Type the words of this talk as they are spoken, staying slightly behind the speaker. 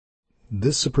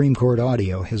This Supreme Court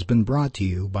audio has been brought to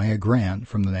you by a grant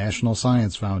from the National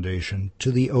Science Foundation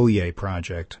to the OYE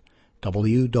Project,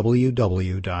 www.oyez.org.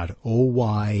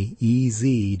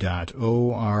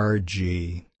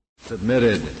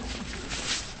 Submitted.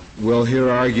 We'll hear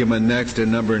argument next in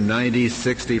number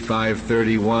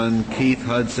 906531, Keith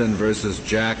Hudson versus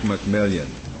Jack McMillian.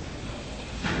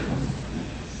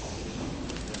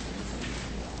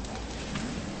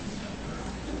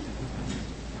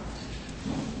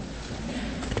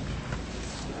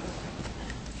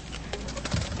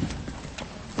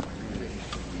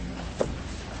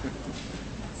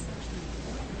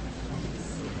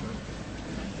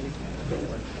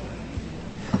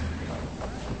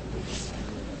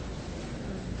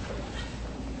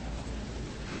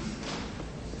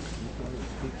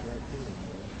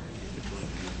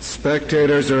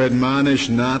 Spectators are admonished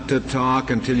not to talk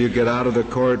until you get out of the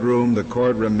courtroom. The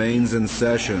court remains in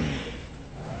session.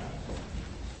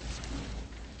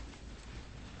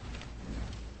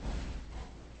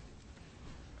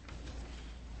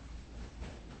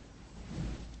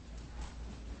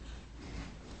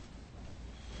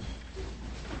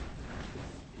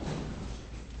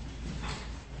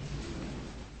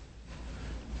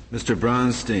 Mr.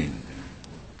 Bronstein.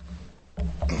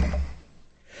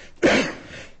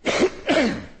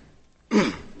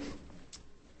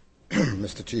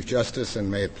 Mr. Chief Justice, and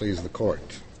may it please the Court.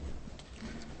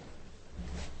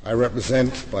 I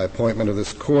represent, by appointment of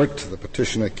this Court, the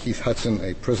petitioner Keith Hudson,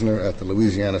 a prisoner at the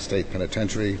Louisiana State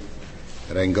Penitentiary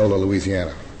at Angola,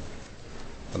 Louisiana.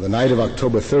 On the night of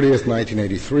October 30th,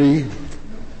 1983,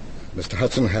 Mr.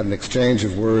 Hudson had an exchange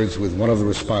of words with one of the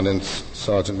respondents,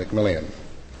 Sergeant McMillian.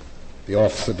 The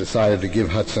officer decided to give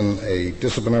Hudson a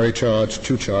disciplinary charge,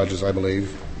 2 charges, I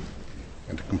believe,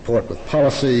 and to comport with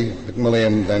policy.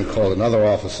 McMillian then called another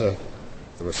officer,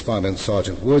 the respondent,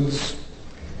 Sergeant Woods,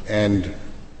 and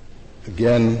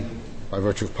again, by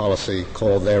virtue of policy,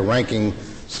 called their ranking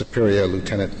superior,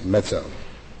 Lieutenant Mezzo.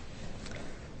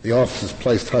 The officers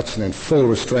placed Hudson in full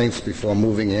restraints before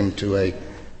moving him to a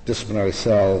disciplinary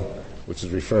cell, which is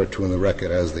referred to in the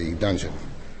record as the dungeon.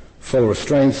 Full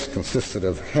restraints consisted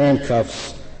of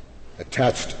handcuffs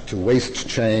attached to waist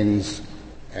chains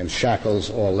and shackles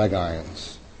or leg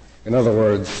irons. In other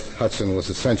words, Hudson was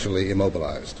essentially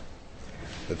immobilized.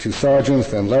 The 2 sergeants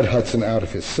then led Hudson out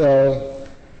of his cell,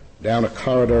 down a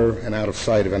corridor, and out of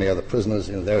sight of any other prisoners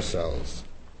in their cells.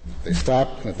 They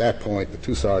stopped, and at that point, the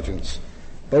 2 sergeants,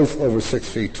 both over 6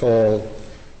 feet tall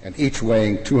and each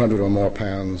weighing 200 or more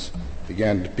pounds,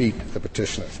 began to beat the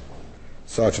petitioner.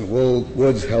 Sergeant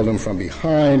Woods held him from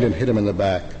behind and hit him in the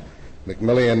back.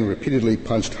 McMillian repeatedly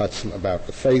punched Hudson about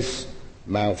the face,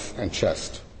 mouth, and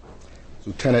chest.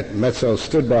 Lieutenant Mezzo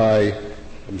stood by,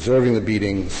 observing the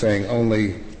beating, saying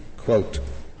only, quote,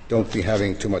 "Don't be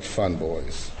having too much fun,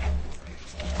 boys."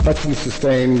 Hudson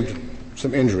sustained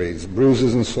some injuries,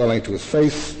 bruises and swelling to his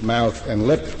face, mouth, and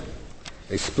lip,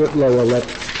 a split lower lip,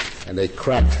 and a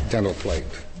cracked dental plate,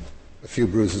 a few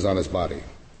bruises on his body.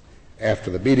 After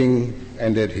the beating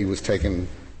ended, he was taken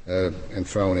and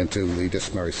thrown into the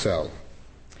disciplinary cell.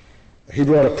 He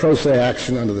brought a pro se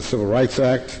action under the Civil Rights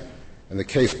Act, and the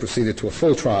case proceeded to a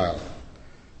full trial.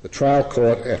 The trial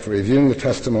court, after reviewing the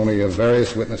testimony of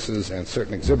various witnesses and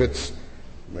certain exhibits,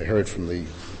 they heard from the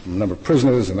number of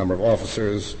prisoners, a number of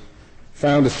officers,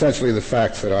 found essentially the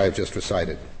facts that I have just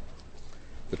recited.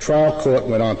 The trial court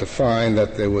went on to find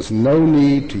that there was no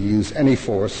need to use any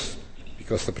force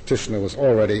because the petitioner was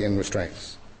already in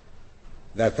restraints,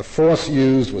 that the force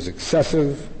used was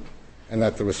excessive, and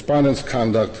that the respondent's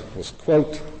conduct was,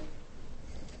 quote,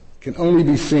 "can only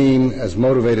be seen as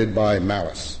motivated by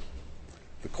malice."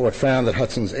 The court found that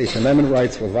Hudson's Eighth Amendment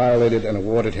rights were violated and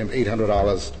awarded him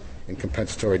 $800 in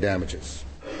compensatory damages.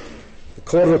 The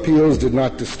Court of Appeals did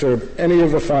not disturb any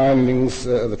of the findings,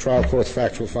 the trial court's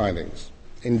factual findings.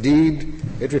 Indeed,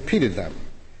 it repeated them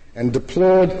and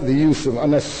deplored the use of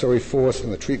unnecessary force in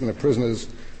the treatment of prisoners,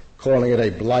 calling it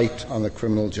a blight on the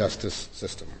criminal justice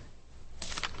system.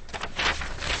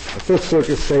 The Fifth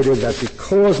Circuit stated that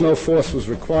because no force was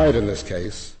required in this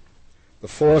case, the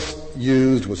force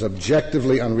used was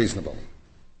objectively unreasonable.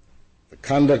 The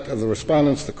conduct of the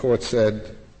respondents, the court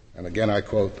said, and again I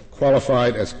quote,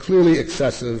 "qualified as clearly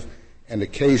excessive and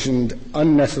occasioned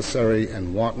unnecessary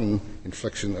and wanton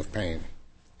infliction of pain,"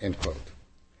 end quote.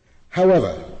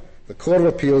 However, the Court of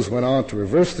Appeals went on to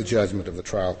reverse the judgment of the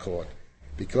trial court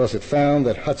because it found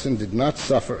that Hudson did not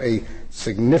suffer a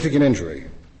significant injury,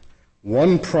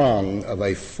 one prong of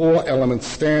a 4-element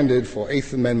standard for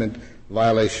Eighth Amendment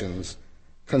violations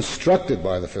constructed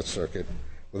by the Fifth Circuit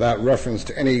without reference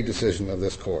to any decision of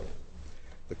this court.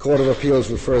 The Court of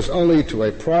Appeals refers only to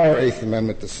a prior Eighth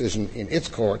Amendment decision in its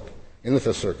court, in the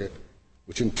Fifth Circuit,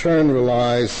 which in turn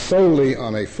relies solely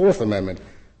on a Fourth Amendment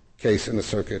case in the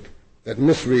circuit that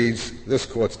misreads this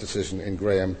court's decision in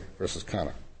Graham versus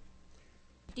Connor.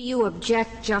 Do you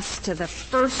object just to the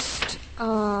first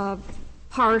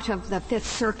part of the Fifth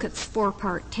Circuit's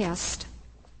four-part test?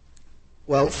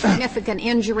 Well, the significant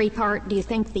injury part, do you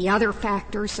think the other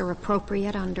factors are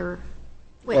appropriate under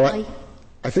Whitley? Well,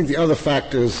 I think the other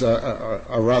factors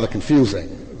are rather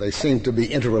confusing. They seem to be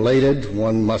interrelated.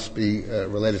 One must be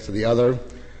related to the other.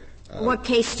 What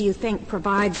case do you think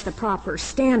provides the proper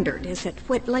standard? Is it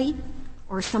Whitley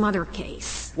or some other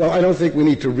case? Well, I don't think we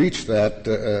need to reach that,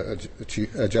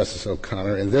 Justice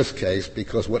O'Connor, in this case,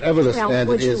 because whatever the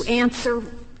standard is... Would you answer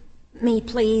me,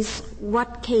 please?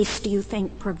 What case do you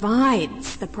think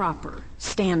provides the proper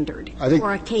standard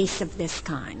for a case of this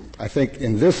kind? I think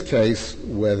in this case,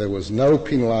 where there was no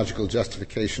penological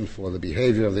justification for the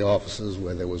behavior of the officers,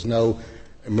 where there was no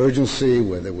emergency,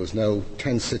 where there was no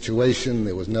tense situation,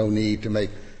 there was no need to make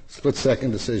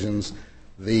split-second decisions,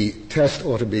 the test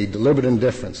ought to be deliberate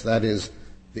indifference, that is,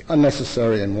 the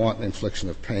unnecessary and wanton infliction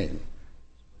of pain.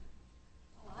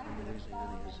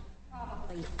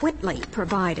 Probably Whitley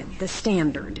provided the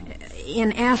standard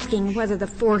in asking whether the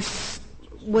force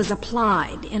was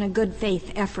applied in a good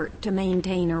faith effort to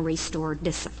maintain or restore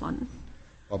discipline,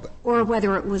 or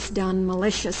whether it was done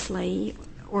maliciously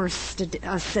or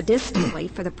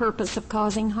sadistically for the purpose of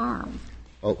causing harm.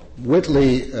 Well,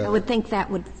 Whitley... I would think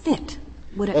that would fit,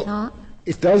 would it not?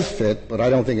 It does fit, but I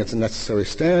don't think it's a necessary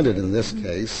standard in this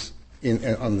case.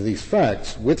 On these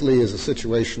facts, Whitley is a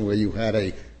situation where you had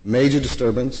a major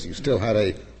disturbance, you still had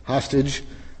a hostage,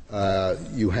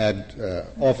 you had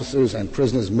officers and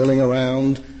prisoners milling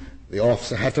around. The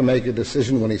officer had to make a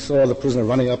decision when he saw the prisoner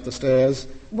running up the stairs.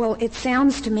 Well, it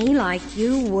sounds to me like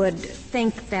you would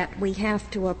think that we have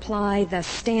to apply the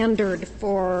standard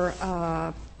for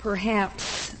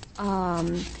perhaps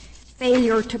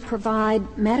failure to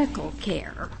provide medical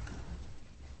care.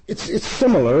 It's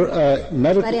similar.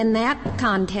 But in that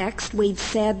context, we've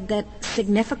said that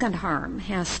significant harm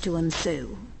has to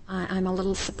ensue. I'm a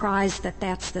little surprised that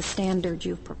that's the standard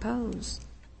you propose.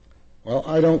 Well,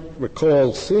 I don't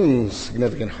recall seeing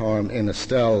significant harm in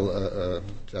Estelle,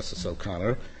 Justice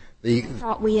O'Connor. I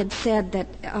thought we had said that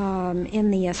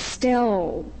in the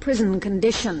Estelle prison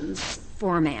conditions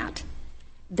format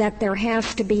that there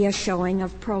has to be a showing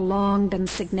of prolonged and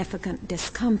significant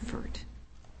discomfort.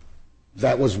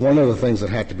 That was one of the things that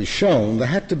had to be shown. There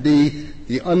had to be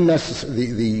the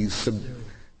unnecessary,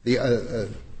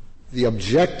 the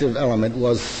objective element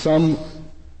was some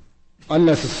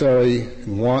unnecessary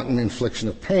and wanton infliction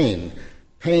of pain.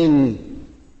 Pain,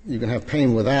 you can have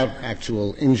pain without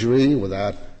actual injury,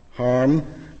 without harm.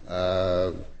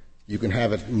 You can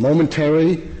have it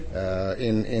momentary.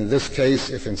 In this case,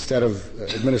 if instead of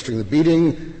administering the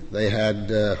beating, they had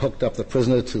hooked up the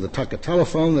prisoner to the Tucker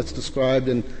telephone that's described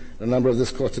in a number of this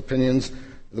Court's opinions,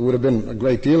 there would have been a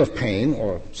great deal of pain,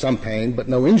 or some pain, but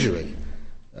no injury.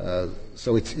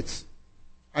 So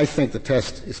I think the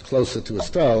test is closer to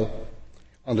Estelle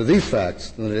under these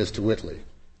facts than it is to Whitley.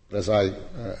 But as I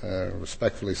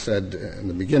respectfully said in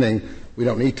the beginning, we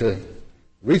don't need to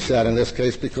reach that in this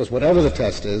case because whatever the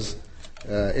test is,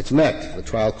 it's met. The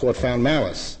trial court found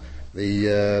malice.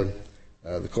 The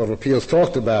Court of Appeals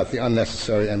talked about the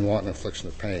unnecessary and wanton infliction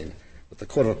of pain. What the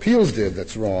Court of Appeals did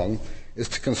that's wrong is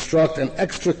to construct an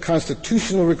extra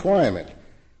constitutional requirement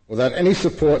without any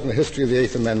support in the history of the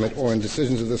Eighth Amendment or in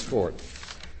decisions of this Court.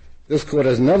 This Court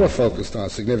has never focused on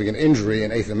significant injury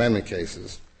in Eighth Amendment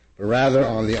cases, but rather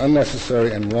on the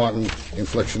unnecessary and wanton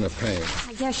infliction of pain.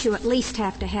 I guess you at least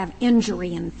have to have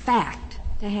injury in fact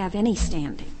to have any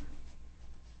standing.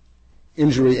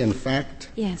 Injury in fact?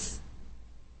 Yes.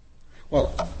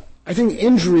 Well, I think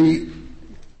injury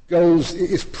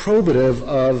is probative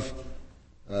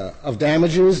of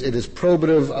damages. It is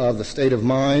probative of the state of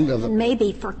mind of the... And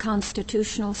maybe for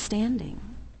constitutional standing.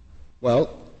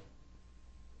 Well,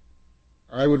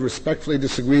 I would respectfully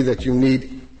disagree that you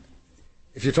need,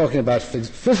 if you're talking about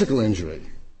physical injury,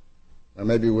 or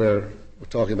maybe we're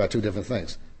talking about two different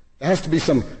things. There has to be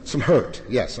some hurt.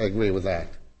 Yes, I agree with that.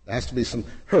 There has to be some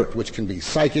hurt, which can be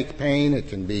psychic pain, it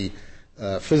can be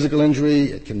physical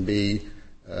injury, it can be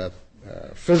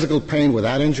physical pain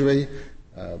without injury.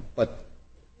 But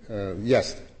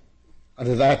yes,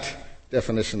 under that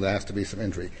definition, there has to be some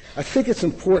injury. I think it's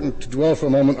important to dwell for a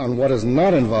moment on what is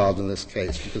not involved in this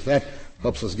case, because that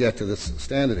helps us get to this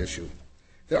standard issue.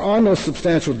 There are no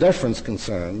substantial deference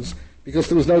concerns because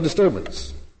there was no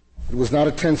disturbance. It was not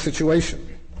a tense situation.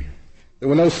 There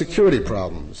were no security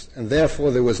problems, and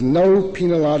therefore there was no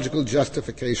penological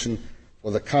justification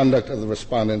for the conduct of the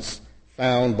respondents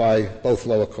found by both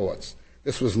lower courts.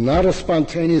 This was not a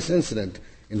spontaneous incident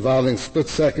involving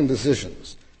split-second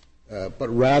decisions, but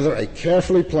rather a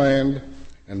carefully planned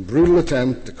and brutal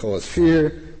attempt to cause fear,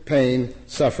 pain,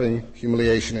 suffering,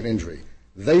 humiliation, and injury.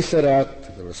 The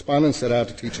respondents set out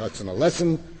to teach Hudson a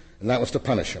lesson, and that was to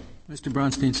punish him. Mr.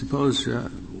 Bronstein, suppose, to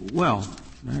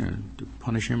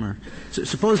punish him, or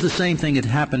suppose the same thing had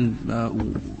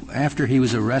happened after he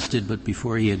was arrested, but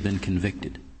before he had been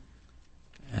convicted.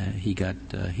 He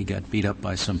got beat up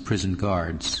by some prison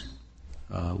guards.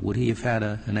 Would he have had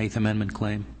an Eighth Amendment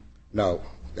claim? No.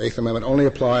 The Eighth Amendment only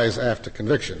applies after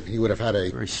conviction. He would have had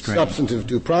a substantive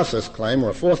due process claim or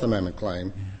a Fourth Amendment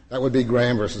claim. Yeah. That would be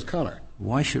Graham versus Connor.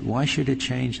 Why should it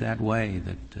change that way?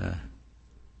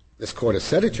 This court has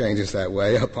said it changes that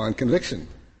way upon conviction.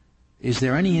 Is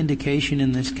there any indication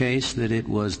in this case that it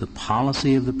was the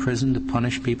policy of the prison to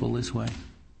punish people this way?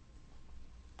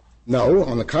 No.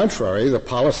 On the contrary, the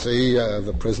policy of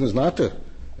the prison is not to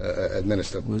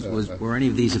administer. Were any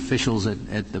of these officials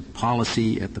at the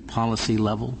policy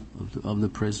level of the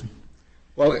prison?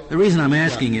 Well, the reason I'm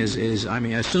asking is I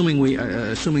mean, assuming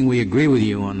we agree with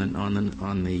you on the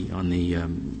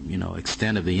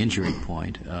extent of the injury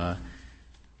point,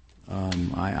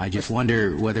 I just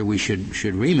wonder whether we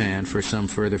should remand for some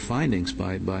further findings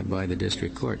by the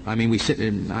district court. I mean,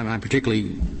 I'm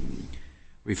particularly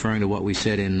referring to what we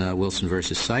said in Wilson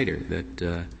versus Sider,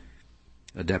 that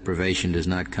a deprivation does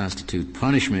not constitute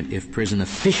punishment if prison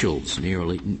officials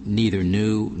neither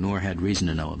knew nor had reason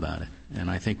to know about it. And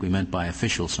I think we meant by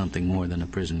official something more than a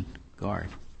prison guard.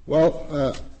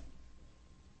 Well,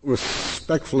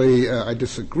 respectfully, I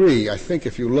disagree. I think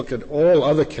if you look at all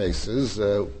other cases,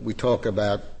 we talk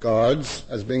about guards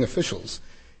as being officials.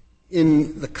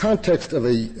 In the context of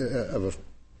a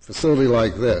facility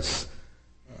like this,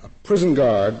 a prison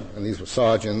guard, and these were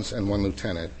sergeants and one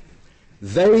lieutenant,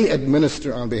 they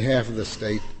administer on behalf of the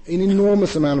state an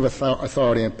enormous amount of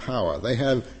authority and power. They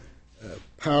have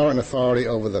power and authority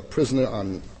over the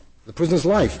prisoner's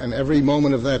life and every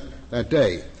moment of that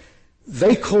day.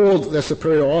 They called their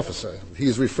superior officer. He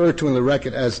is referred to in the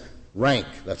record as rank.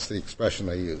 That's the expression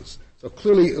they use. So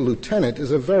clearly a lieutenant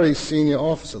is a very senior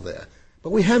officer there. But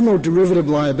we have no derivative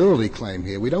liability claim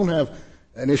here. We don't have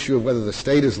an issue of whether the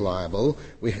state is liable.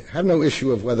 We have no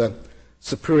issue of whether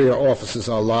superior officers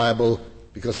are liable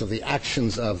because of the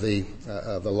actions of the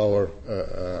lower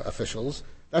officials.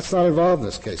 That's not involved in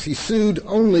this case. He sued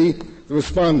only the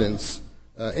respondents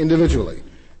individually.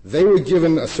 They were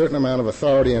given a certain amount of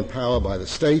authority and power by the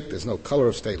state. There's no color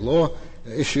of state law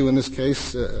issue in this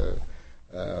case.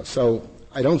 So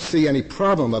I don't see any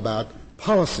problem about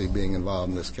policy being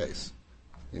involved in this case.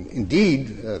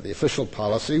 Indeed, the official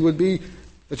policy would be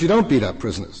that you don't beat up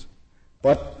prisoners.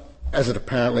 But as it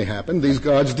apparently happened, these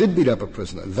guards did beat up a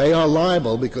prisoner. They are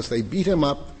liable because they beat him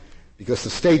up because the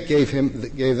state gave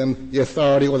them the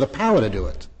authority or the power to do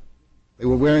it. They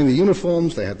were wearing the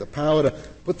uniforms. They had the power to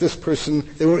put this person.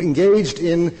 They were engaged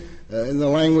in the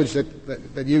language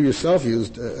that you yourself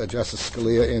used, Justice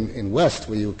Scalia, in West,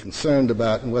 where you were concerned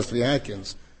about, in West v.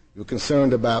 Atkins, you were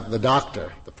concerned about the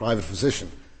doctor, the private physician,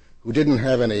 who didn't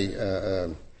have any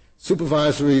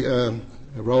supervisory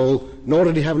role, nor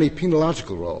did he have any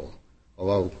penological role,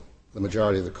 although the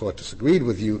majority of the court disagreed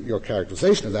with your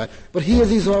characterization of that. But here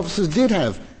these officers did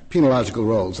have penological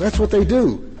roles. That's what they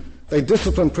do. They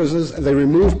discipline prisoners and they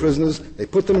remove prisoners. They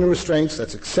put them in restraints.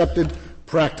 That's accepted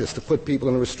practice, to put people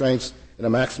in restraints in a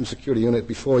maximum security unit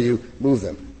before you move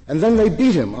them. And then they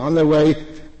beat him on their way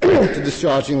to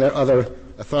discharging their other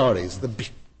authorities.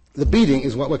 The beating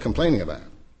is what we're complaining about.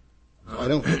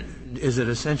 Is it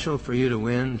essential for you to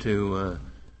win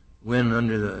win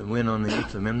on the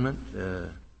Eighth Amendment?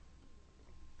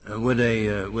 Would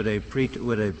a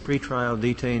pretrial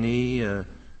detainee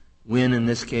win in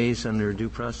this case under due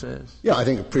process? Yeah, I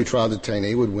think a pretrial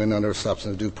detainee would win under a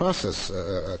substantive due process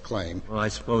claim. Well, I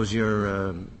suppose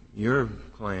your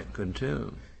client could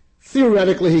too.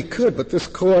 Theoretically, he could, but this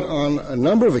court on a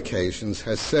number of occasions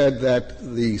has said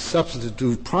that the substantive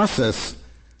due process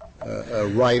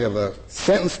right of a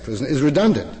sentenced prisoner is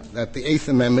redundant, that the Eighth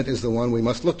Amendment is the one we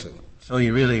must look to. So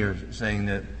you really are saying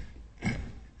that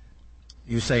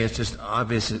you say it's just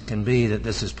obvious it can be that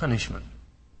this is punishment.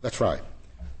 That's right.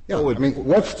 Yeah, I mean,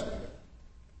 Webster.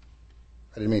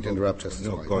 I didn't mean to interrupt, Justice.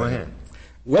 No, go ahead.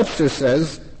 Webster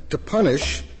says to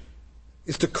punish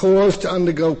is to cause to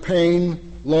undergo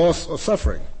pain, loss, or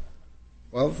suffering.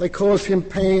 Well, they caused him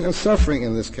pain and suffering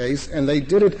in this case, and they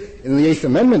did it in the Eighth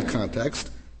Amendment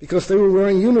context because they were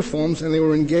wearing uniforms and they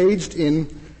were engaged in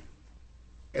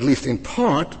at least in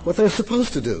part, what they're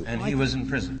supposed to do. And he was in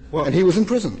prison. And he was in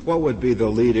prison. What would be the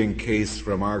leading case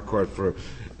from our court for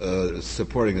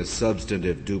supporting a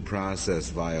substantive due process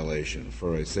violation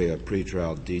for, say, a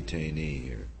pretrial detainee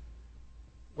here?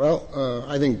 Well,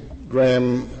 I think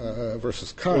Graham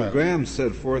versus Khan. Well, Graham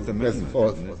said Fourth Amendment.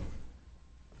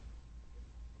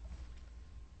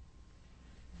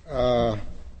 So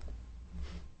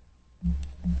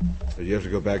you have to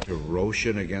go back to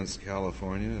Roshan against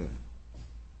California?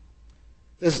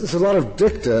 There's a lot of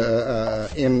dicta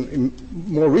in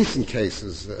more recent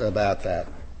cases about that.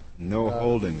 No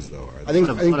holdings, though, are I there?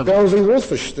 think Bells v.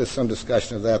 Wolfish, there's some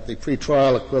discussion of that, the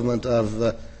pretrial equivalent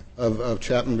of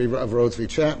Chapman of Rhodes v.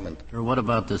 Chapman. Or what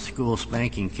about the school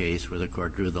spanking case where the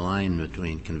court drew the line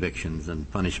between convictions and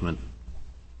punishment,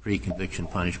 pre-conviction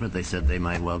punishment? They said they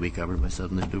might well be covered by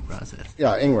substantive due process.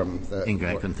 Yeah, Ingram.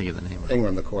 I couldn't think of the name of it.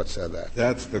 Ingram, the court said that.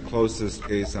 That's the closest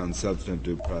case on substantive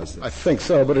due process. I think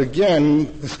so, but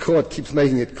again, this court keeps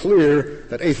making it clear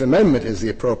that Eighth Amendment is the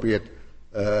appropriate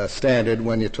standard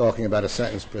when you're talking about a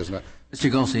sentenced prisoner. Mr.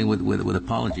 Goldstein, with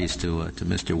apologies to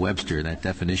Mr. Webster, that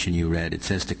definition you read, it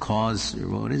says to cause,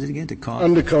 what is it again? To cause?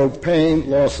 Undergo pain,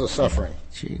 loss, or suffering.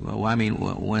 Gee, well, I mean,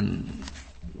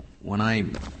 when I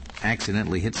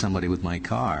accidentally hit somebody with my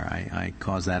car, I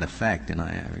cause that effect, and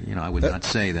I would not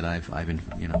say that I've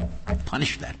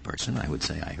punished that person. I would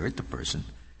say I hurt the person.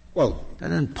 Well,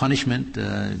 doesn't punishment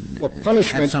punishment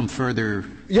have some further?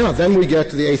 Yeah, then we get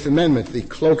to the Eighth Amendment, the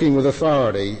cloaking with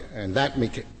authority, and that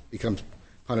becomes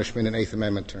punishment in Eighth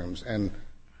Amendment terms. And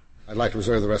I'd like to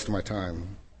reserve the rest of my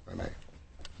time, if I may.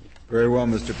 Very well,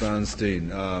 Mr. Bronstein.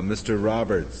 Mr.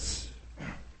 Roberts.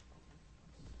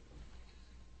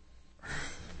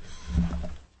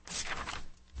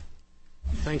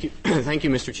 Thank you. Thank you,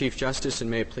 Mr. Chief Justice, and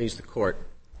may it please the Court.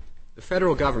 The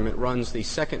federal government runs the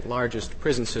second largest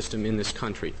prison system in this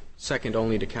country, second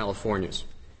only to California's.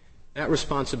 That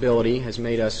responsibility has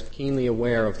made us keenly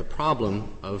aware of the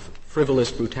problem of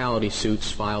frivolous brutality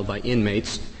suits filed by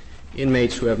inmates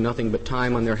who have nothing but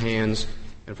time on their hands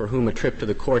and for whom a trip to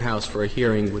the courthouse for a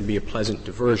hearing would be a pleasant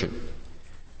diversion.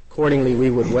 Accordingly,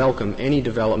 we would welcome any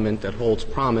development that holds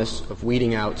promise of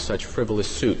weeding out such frivolous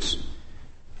suits.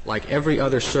 Like every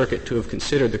other circuit to have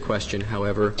considered the question,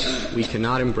 however, we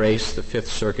cannot embrace the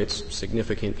Fifth Circuit's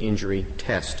significant injury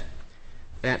test.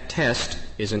 That test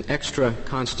is an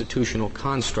extra-constitutional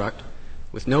construct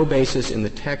with no basis in the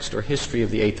text or history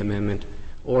of the Eighth Amendment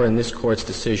or in this Court's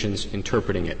decisions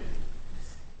interpreting it.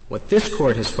 What this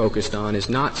Court has focused on is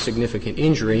not significant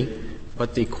injury,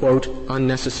 but the, quote,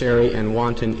 unnecessary and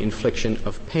wanton infliction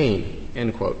of pain,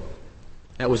 end quote.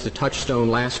 That was the touchstone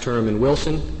last term in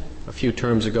Wilson, a few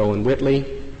terms ago in Whitley.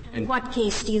 And what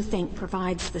case do you think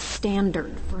provides the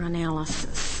standard for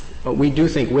analysis? But we do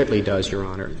think Whitley does, Your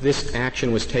Honor. This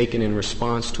action was taken in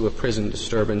response to a prison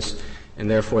disturbance, and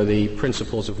therefore the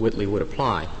principles of Whitley would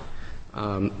apply.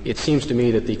 It seems to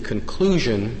me that the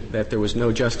conclusion that there was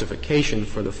no justification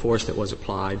for the force that was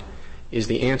applied is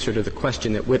the answer to the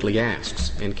question that Whitley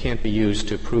asks and can't be used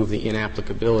to prove the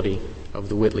inapplicability of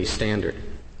the Whitley standard.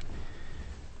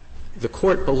 The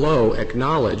Court below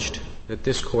acknowledged that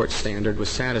this Court's standard was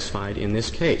satisfied in this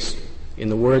case. In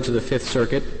the words of the Fifth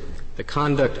Circuit, the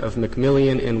conduct of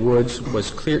McMillian and Woods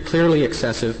was clearly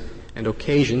excessive and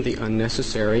occasioned the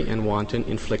unnecessary and wanton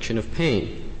infliction of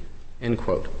pain, end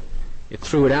quote. It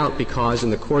threw it out because, in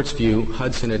the Court's view,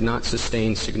 Hudson had not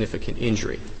sustained significant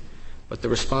injury. But the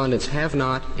respondents have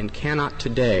not and cannot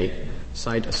today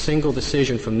cite a single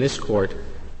decision from this Court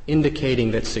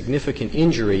indicating that significant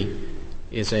injury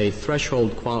is a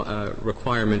threshold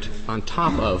requirement on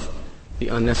top of the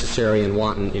unnecessary and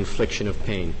wanton infliction of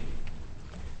pain.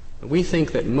 We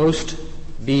think that most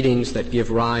beatings that give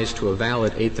rise to a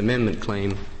valid Eighth Amendment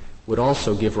claim would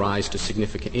also give rise to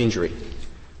significant injury.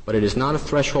 But it is not a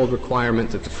threshold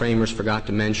requirement that the framers forgot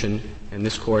to mention, and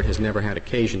this Court has never had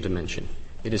occasion to mention.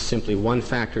 It is simply one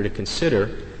factor to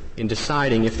consider in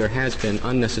deciding if there has been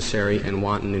unnecessary and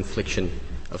wanton infliction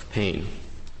of pain.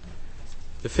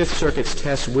 The Fifth Circuit's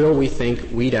test will, we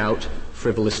think, weed out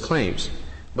frivolous claims,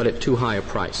 but at too high a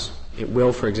price. It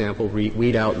will, for example,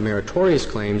 weed out meritorious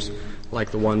claims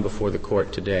like the one before the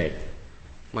Court today.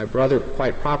 My brother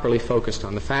quite properly focused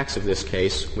on the facts of this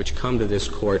case, which come to this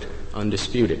Court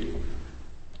undisputed.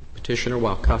 Petitioner,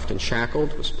 while cuffed and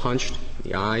shackled, was punched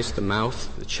in the eyes, the mouth,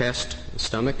 the chest, the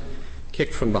stomach,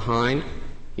 kicked from behind.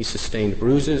 He sustained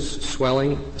bruises,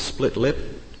 swelling, a split lip.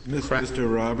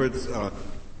 Mr. Roberts,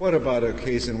 what about a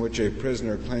case in which a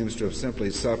prisoner claims to have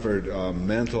simply suffered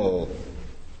mental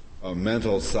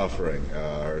suffering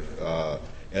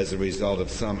as a result of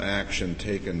some action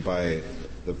taken by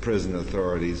the prison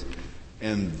authorities,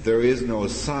 and there is no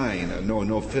sign,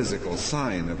 no physical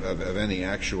sign of any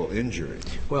actual injury?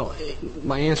 Well,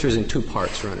 my answer is in two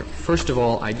parts, Your Honor. First of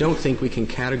all, I don't think we can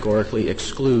categorically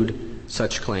exclude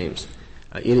such claims.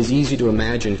 It is easy to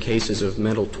imagine cases of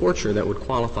mental torture that would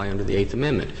qualify under the Eighth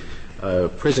Amendment. A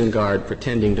prison guard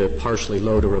pretending to partially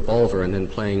load a revolver and then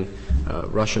playing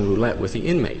Russian roulette with the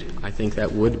inmate. I think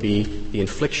that would be the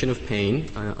infliction of pain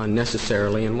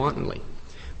unnecessarily and wantonly.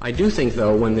 I do think,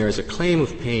 though, when there is a claim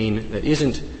of pain that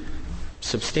isn't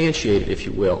substantiated, if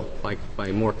you will,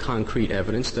 by more concrete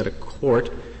evidence, that a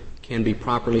court can be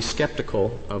properly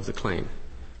skeptical of the claim.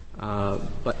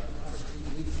 But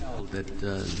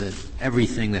that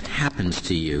everything that happens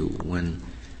to you when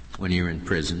you're in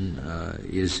prison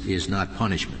is not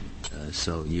punishment.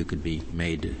 So you could be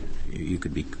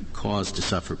caused to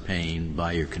suffer pain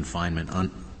by your confinement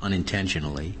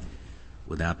unintentionally,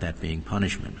 without that being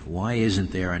punishment. Why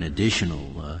isn't there an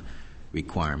additional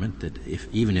requirement that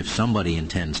even if somebody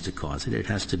intends to cause it, it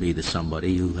has to be the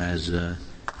somebody who has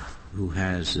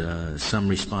some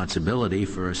responsibility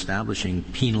for establishing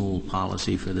penal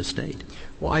policy for the state?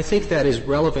 Well, I think that is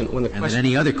relevant when the question... And that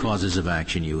any other causes of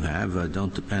action you have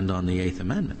don't depend on the Eighth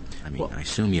Amendment. I mean, I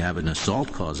assume you have an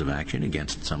assault cause of action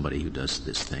against somebody who does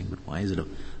this thing, but why is it a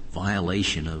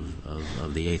violation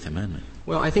of the Eighth Amendment?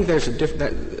 Well, I think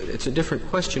it's a different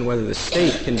question whether the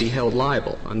state can be held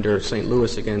liable under St.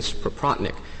 Louis against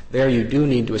Proprotnik. There you do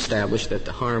need to establish that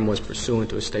the harm was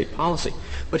pursuant to a state policy.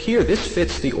 But here, this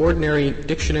fits the ordinary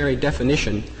dictionary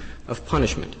definition of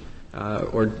punishment,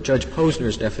 or Judge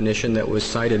Posner's definition that was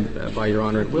cited by Your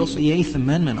Honor at Wilson. The Eighth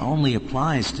Amendment only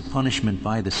applies to punishment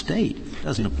by the state. It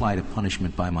doesn't apply to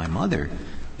punishment by my mother.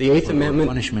 The Eighth Amendment...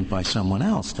 punishment by someone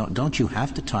else. Don't you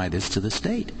have to tie this to the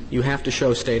state? You have to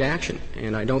show state action,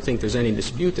 and I don't think there's any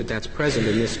dispute that that's present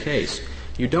in this case.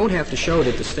 You don't have to show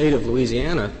that the state of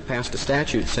Louisiana passed a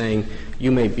statute saying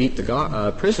you may beat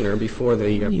the prisoner before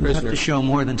the prisoner... You have to show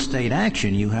more than state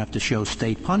action. You have to show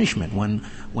state punishment.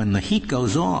 When the heat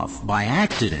goes off by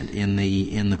accident in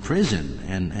the prison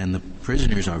and the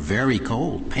prisoners are very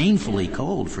cold, painfully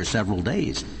cold for several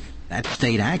days, that's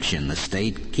state action. The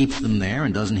state keeps them there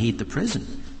and doesn't heat the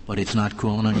prison. But it's not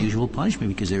cruel and unusual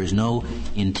punishment because there is no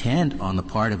intent on the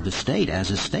part of the state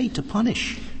as a state to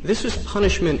punish. This is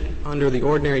punishment under the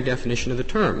ordinary definition of the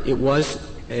term. It was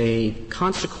a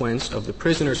consequence of the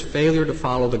prisoner's failure to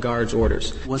follow the guard's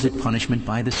orders. Was it punishment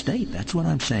by the state? That's what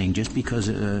I'm saying. Just because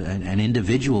an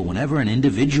individual, whenever an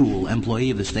individual employee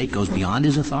of the state goes beyond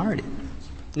his authority,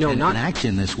 and acts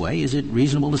in this way, is it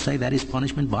reasonable to say that is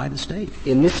punishment by the state?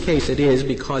 In this case it is,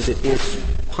 because it is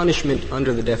punishment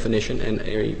under the definition and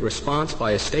a response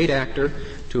by a state actor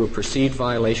to a perceived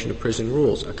violation of prison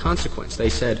rules, a consequence. They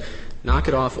said, knock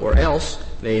it off or else,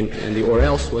 and the or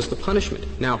else was the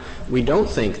punishment. Now, we don't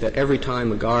think that every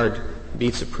time a guard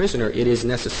beats a prisoner it is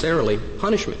necessarily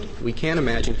punishment. We can't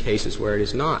imagine cases where it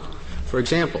is not. For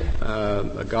example,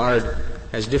 a guard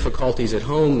has difficulties at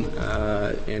home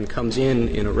and comes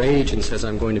in a rage and says,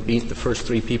 I'm going to beat the first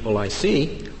 3 people I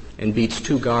see, and beats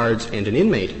 2 guards and an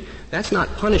inmate. That's not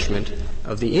punishment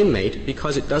of the inmate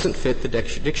because it doesn't fit the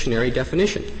dictionary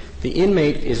definition. The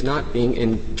inmate is not being,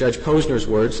 in Judge Posner's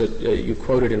words that you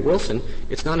quoted in Wilson,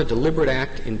 it's not a deliberate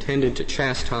act intended to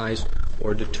chastise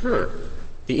or deter.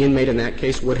 The inmate in that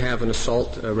case would have an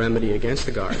assault remedy against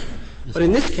the guard. But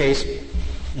in this case...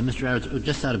 Mr. Roberts,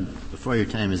 just before your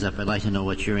time is up, I'd like to know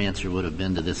what your answer would have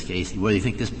been to this case. Whether you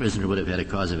think this prisoner would have had a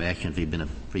cause of action if he'd been a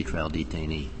pretrial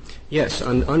detainee. Yes,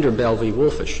 under Bell v.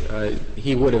 Wolfish,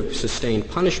 he would have sustained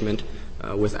punishment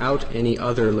without any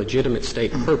other legitimate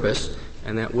state purpose,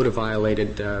 and that would have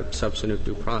violated substantive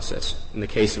due process in the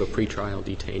case of a pretrial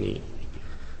detainee.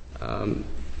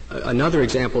 Another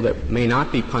example that may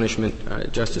not be punishment,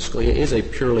 Justice Scalia, is a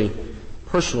purely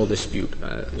personal dispute,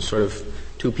 sort of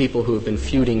 2 people who have been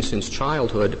feuding since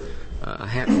childhood, a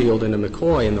Hatfield and a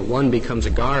McCoy, and the one becomes a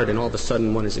guard and all of a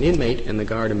sudden one is an inmate and the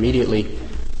guard immediately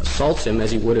assaults him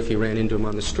as he would if he ran into him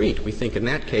on the street. We think in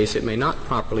that case it may not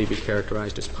properly be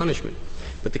characterized as punishment.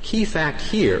 But the key fact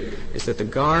here is that the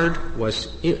guard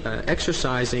was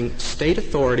exercising state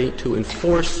authority to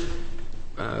enforce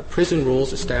prison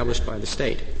rules established by the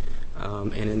state.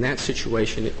 And in that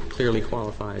situation it clearly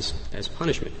qualifies as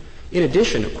punishment. In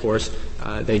addition, of course,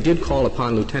 they did call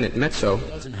upon Lieutenant Mezzo. It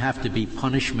doesn't have to be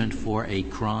punishment for a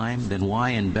crime. Then why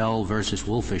in Bell versus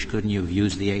Wolfish couldn't you have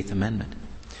used the Eighth Amendment?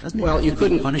 Doesn't it have to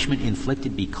be punishment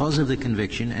inflicted because of the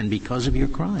conviction and because of your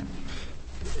crime?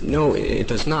 No, it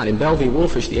does not. In Bell v.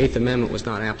 Wolfish, the Eighth Amendment was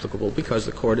not applicable because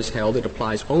the Court has held it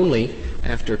applies only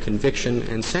after conviction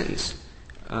and sentence.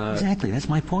 Exactly. That's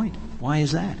my point. Why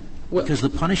is that? Because the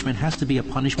punishment has to be a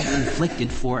punishment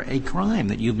inflicted for a crime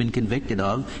that you've been convicted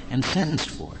of and sentenced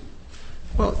for.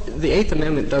 Well, the Eighth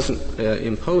Amendment doesn't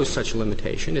impose such a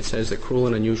limitation. It says that cruel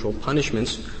and unusual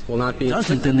punishments will not be... It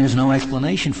doesn't, then there's no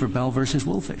explanation for Bell versus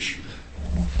Wolfish.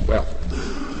 Well,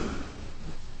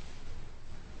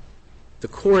 the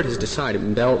Court has decided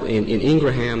in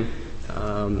Ingraham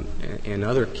and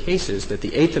other cases that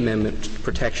the Eighth Amendment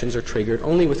protections are triggered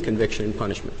only with conviction and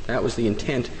punishment. That was the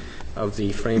intent of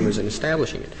the framers in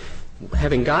establishing it.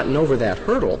 Having gotten over that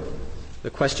hurdle, the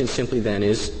question simply then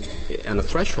is, on a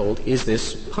threshold, is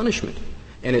this punishment?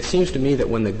 And it seems to me that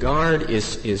when the guard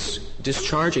is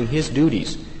discharging his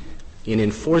duties in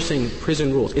enforcing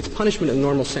prison rules, it's punishment in the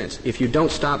normal sense. If you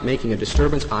don't stop making a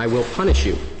disturbance, I will punish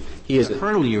you. The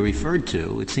hurdle you referred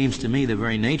to, it seems to me the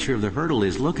very nature of the hurdle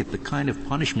is, look at the kind of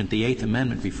punishment the Eighth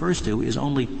Amendment refers to is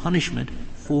only punishment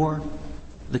for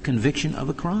the conviction of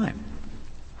a crime.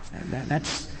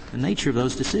 That's the nature of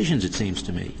those decisions, it seems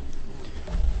to me.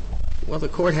 Well, the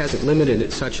Court hasn't limited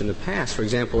it such in the past. For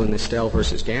example, in Estelle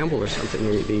versus Gamble or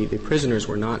something, the prisoners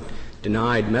were not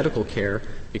denied medical care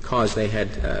because they had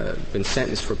been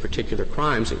sentenced for particular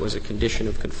crimes. It was a condition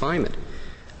of confinement.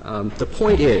 The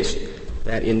point is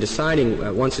that in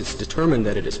deciding, once it's determined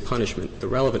that it is punishment, the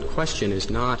relevant question is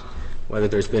not whether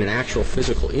there's been an actual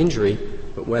physical injury,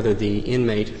 but whether the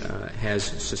inmate has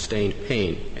sustained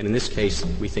pain. And in this case,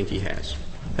 we think he has.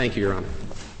 Thank you, Your Honor.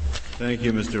 Thank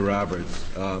you, Mr. Roberts.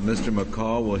 Mr.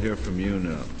 McCall, we'll hear from you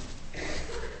now.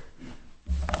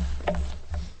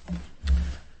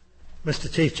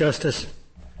 Mr. Chief Justice,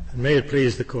 and may it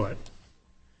please the Court,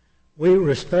 we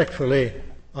respectfully,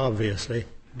 obviously,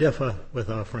 differ with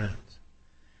our friends.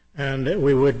 And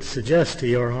we would suggest to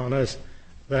Your Honors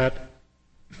that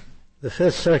the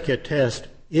Fifth Circuit test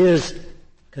is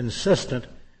consistent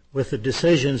with the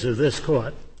decisions of this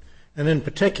Court, and in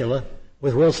particular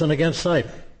with Wilson against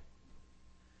Sider.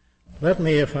 Let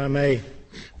me, if I may,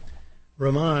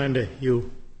 remind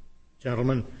you,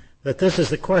 gentlemen, that this is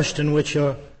the question which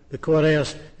the Court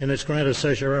asked in its grant of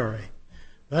certiorari.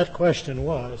 That question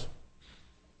was...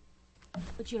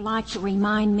 Would you like to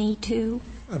remind me, too?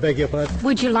 I beg your pardon?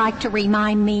 Would you like to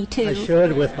remind me, too? I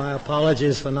should, with my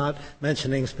apologies for not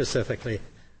mentioning specifically,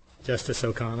 Justice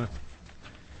O'Connor.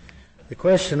 The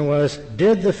question was,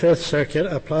 did the Fifth Circuit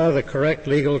apply the correct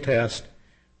legal test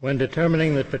when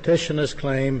determining the petitioner's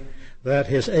claim that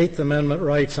his Eighth Amendment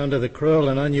rights under the Cruel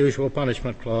and Unusual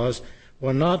Punishment Clause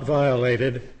were not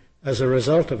violated as a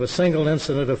result of a single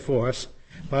incident of force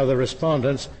by the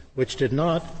respondents which did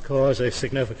not cause a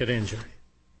significant injury?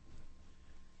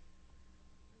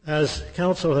 As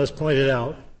counsel has pointed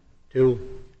out to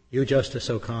you, Justice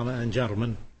O'Connor, and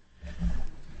gentlemen,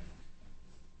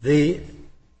 the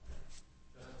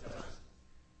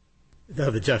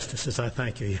justices, I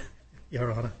thank you,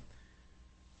 Your Honor.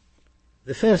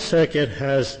 The Fifth Circuit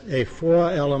has a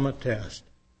four-element test,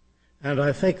 and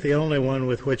I think the only one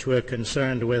with which we're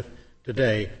concerned with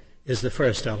today is the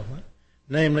first element,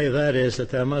 namely, that is, that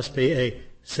there must be a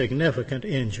significant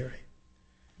injury.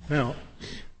 Now,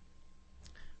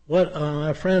 what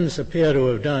our friends appear to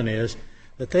have done is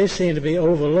that they seem to be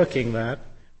overlooking that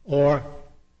or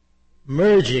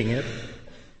merging it,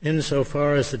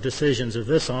 insofar as the decisions of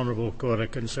this honorable court are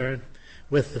concerned,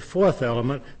 with the fourth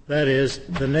element, that is,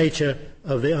 the nature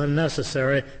of the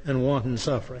unnecessary and wanton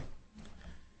suffering.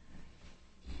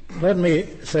 Let me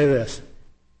say this.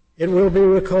 It will be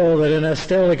recalled that in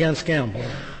Estelle against Gamble,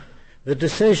 the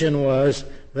decision was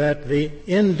that the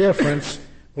indifference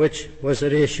which was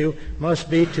at issue must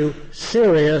be to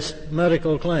serious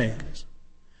medical claims.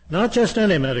 Not just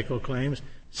any medical claims,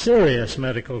 serious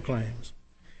medical claims.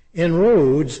 In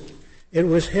Rhodes, it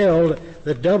was held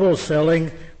that double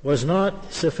selling was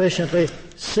not sufficiently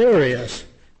serious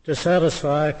to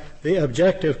satisfy the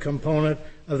objective component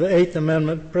of the Eighth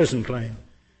Amendment prison claim.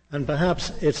 And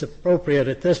perhaps it's appropriate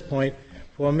at this point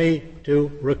for me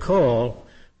to recall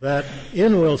that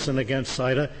in Wilson against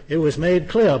Sider, it was made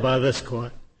clear by this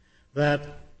court that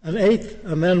an Eighth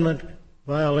Amendment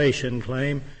violation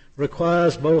claim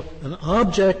requires both an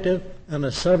objective and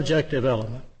a subjective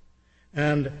element.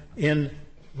 And in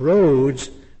Rhodes,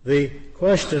 the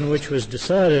question which was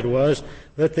decided was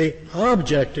that the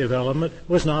objective element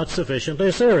was not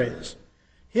sufficiently serious.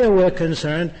 Here we're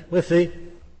concerned with the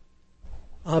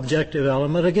objective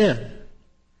element again.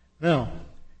 Now,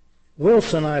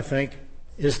 Wilson, I think,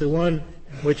 is the one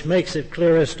which makes it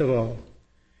clearest of all.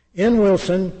 In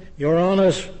Wilson, Your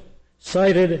Honors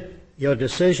cited your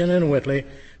decision in Whitley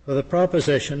for the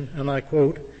proposition, and I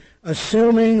quote,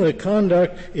 assuming the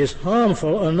conduct is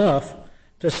harmful enough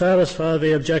to satisfy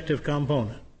the objective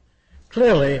component.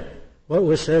 Clearly, what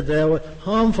was said there was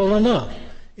harmful enough.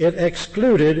 It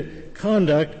excluded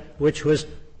conduct which was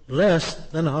less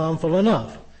than harmful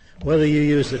enough. Whether you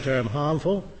use the term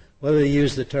harmful, whether you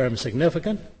use the term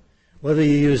significant, whether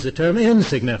you use the term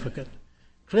insignificant.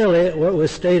 Clearly, what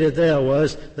was stated there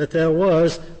was that there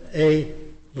was a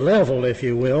level, if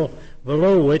you will,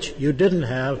 below which you didn't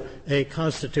have a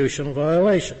constitutional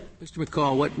violation. Mr.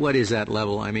 McCall, what is that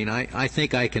level? I mean, I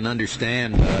think I can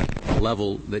understand a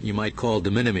level that you might call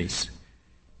de minimis.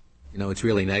 You know, it's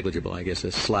really negligible. I guess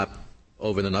a slap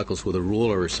over the knuckles with a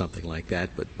ruler or something like that.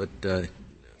 But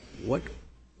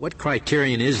what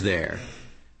criterion is there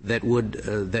that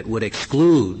would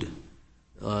exclude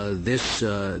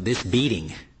this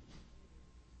beating,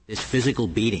 this physical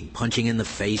beating, punching in the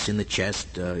face, in the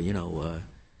chest, and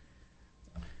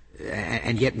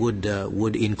yet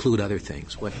would include other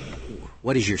things?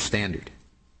 What is your standard?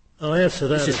 I'll answer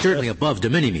that. This is certainly above de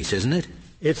minimis, isn't it?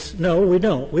 No, we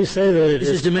don't. We say that it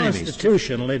is de minimis.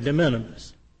 Constitutionally de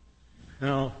minimis.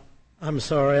 Now, I'm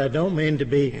sorry, I don't mean to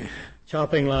be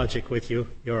chopping logic with you,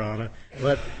 Your Honor,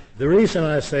 but the reason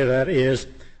I say that is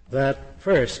that,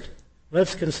 first,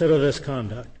 let's consider this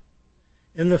conduct.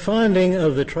 In the finding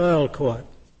of the trial court,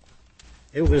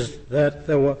 it was that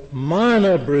there were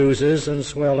minor bruises and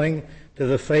swelling to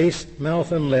the face,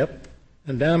 mouth, and lip,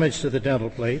 and damage to the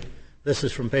dental plate. This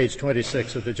is from page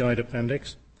 26 of the Joint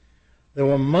Appendix. There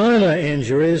were minor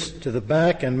injuries to the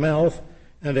back and mouth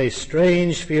and a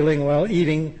strange feeling while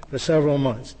eating for several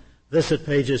months. This at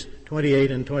pages 28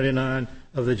 and 29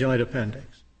 of the Joint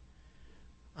Appendix.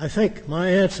 I think my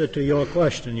answer to your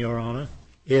question, Your Honor,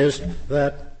 is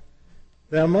that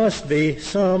there must be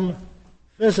some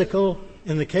physical,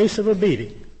 in the case of a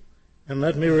beating, and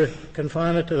let me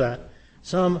confine it to that,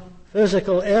 some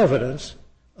physical evidence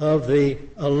of the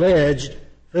alleged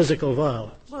physical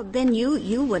violence. Well, then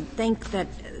you would think that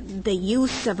the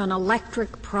use of an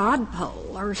electric prod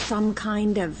pole or some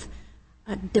kind of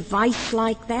a device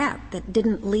like that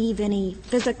didn't leave any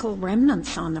physical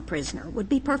remnants on the prisoner would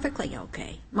be perfectly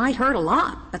okay. Might hurt a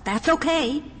lot, but that's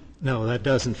okay. No, that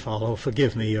doesn't follow.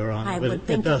 Forgive me, Your Honor, but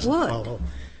it doesn't follow.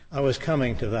 I was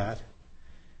coming to that.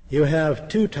 You have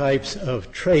two types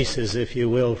of traces, if you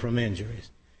will, from injuries.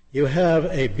 You have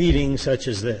a beating such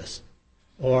as this,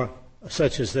 or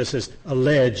such as this is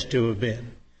alleged to have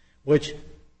been, which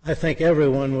I think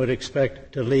everyone would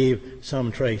expect to leave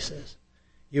some traces.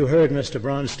 You heard Mr.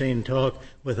 Bronstein talk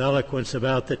with eloquence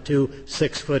about the two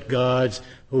 6-foot guards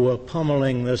who were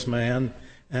pummeling this man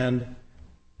and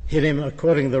hit him,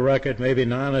 according to the record, maybe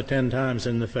 9 or 10 times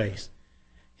in the face.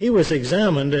 He was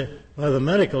examined by the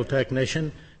medical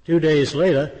technician 2 days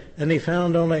later, and he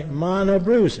found only minor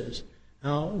bruises.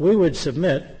 Now, we would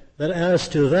submit that as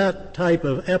to that type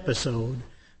of episode,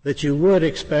 that you would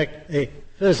expect a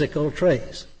physical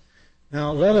trace.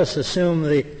 Now, let us assume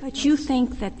But you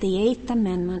think that the Eighth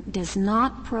Amendment does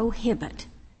not prohibit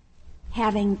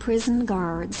having prison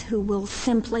guards who will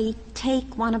simply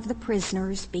take one of the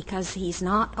prisoners because he's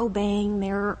not obeying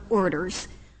their orders,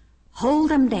 hold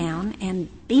him down, and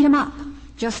beat him up,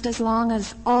 just as long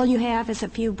as all you have is a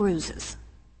few bruises.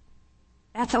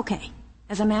 That's okay,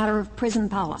 as a matter of prison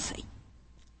policy.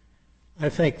 I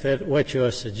think that what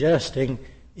you're suggesting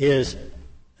is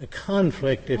a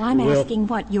conflict, if you will. I'm asking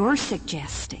what you're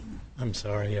suggesting. I'm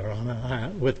sorry, Your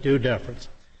Honor, with due deference.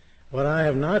 What I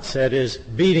have not said is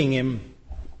beating him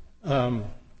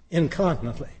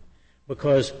incontinently,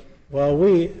 because while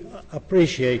we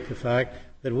appreciate the fact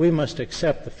that we must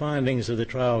accept the findings of the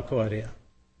trial court here,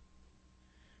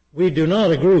 we do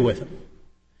not agree with them.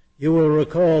 You will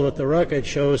recall that the record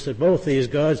shows that both these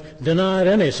guards denied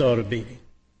any sort of beating.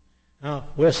 Now,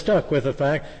 we're stuck with the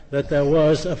fact that there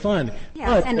was a finding.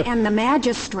 Yes, and the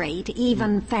magistrate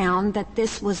even found that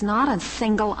this was not a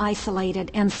single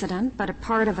isolated incident, but a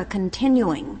part of a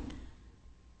continuing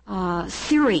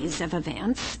series of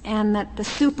events, and that the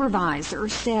supervisor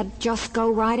said, just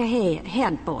go right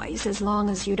ahead, boys, as long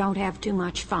as you don't have too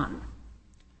much fun.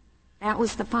 That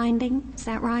was the finding? Is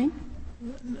that right?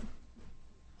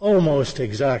 Almost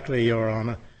exactly, Your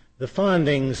Honor. The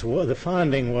finding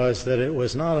was that it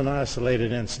was not an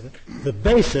isolated incident. The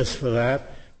basis for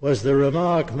that was the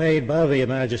remark made by the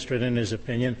magistrate in his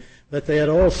opinion that they had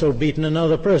also beaten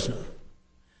another prisoner.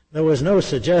 There was no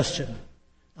suggestion,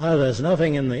 there's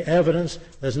nothing in the evidence,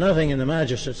 there's nothing in the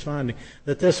magistrate's finding,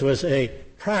 that this was a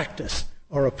practice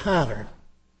or a pattern.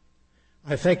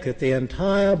 I think that the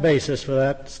entire basis for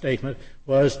that statement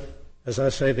was, as I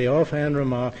say, the offhand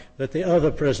remark that the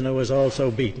other prisoner was also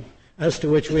beaten, as to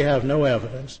which we have no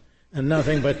evidence, and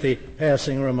nothing but the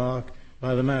passing remark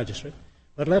by the magistrate.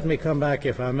 But let me come back,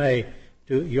 if I may,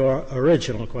 to your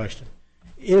original question.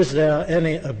 is there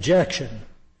any objection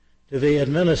to the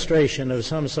administration of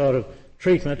some sort of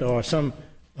treatment or something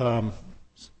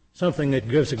that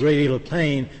gives a great deal of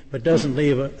pain but doesn't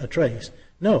leave a trace?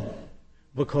 No,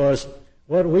 because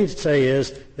what we say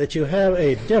is that you have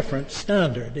a different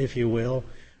standard, if you will,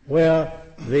 where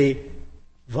the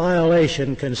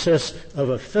violation consists of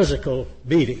a physical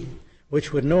beating,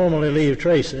 which would normally leave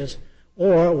traces,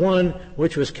 or one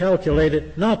which was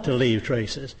calculated not to leave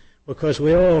traces, because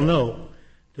we all know,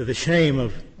 to the shame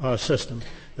of our system,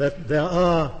 that there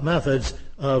are methods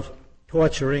of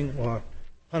torturing or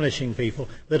punishing people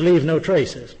that leave no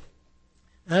traces.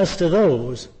 As to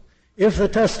those, if the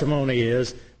testimony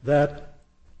is that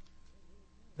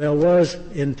there was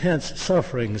intense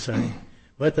suffering, say,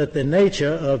 but that the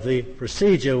nature of the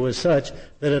procedure was such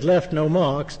that it left no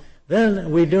marks, then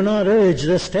we do not urge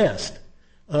this test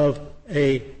of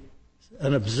an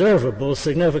observable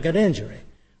significant injury.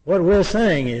 What we're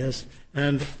saying is,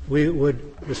 and we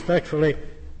would respectfully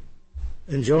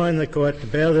enjoin the court to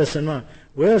bear this in mind,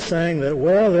 we're saying that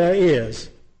where there is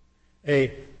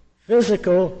a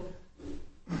physical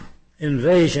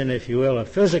invasion, if you will, a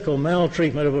physical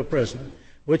maltreatment of a prisoner,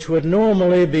 which would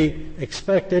normally be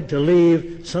expected to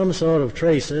leave some sort of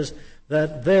traces,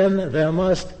 that then there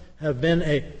must have been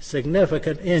a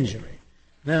significant injury.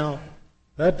 Now,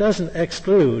 that doesn't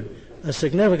exclude a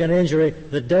significant injury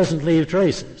that doesn't leave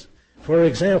traces. For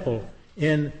example,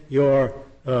 in your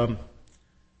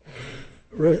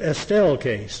Estelle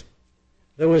case,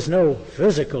 there was no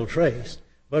physical trace,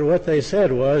 but what they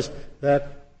said was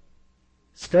that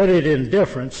studied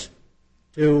indifference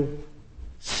to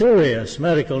serious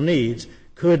medical needs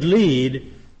could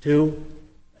lead to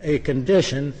a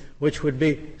condition which would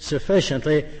be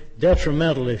sufficiently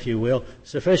detrimental, if you will,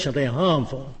 sufficiently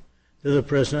harmful to the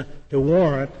prisoner to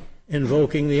warrant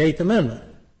invoking the Eighth Amendment.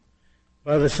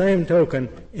 By the same token,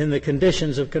 in the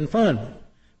conditions of confinement,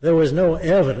 there was no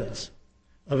evidence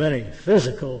of any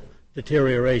physical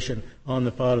deterioration on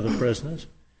the part of the prisoners,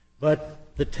 but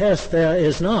the test there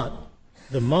is not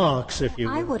the marks, if you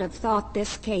will. I would have thought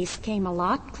this case came a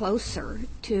lot closer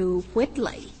to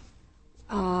Whitley,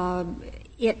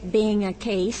 it being a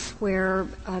case where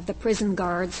the prison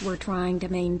guards were trying to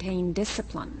maintain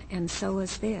discipline, and so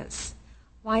is this.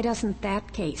 Why doesn't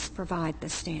that case provide the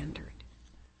standard?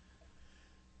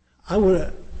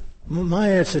 My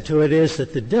answer to it is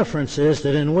that the difference is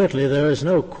that in Whitley there is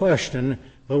no question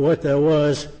but what there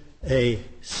was a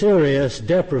serious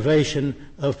deprivation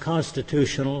of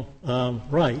constitutional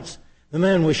rights. The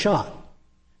man was shot.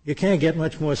 You can't get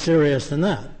much more serious than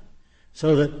that.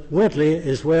 So that Whitley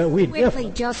is where we differ.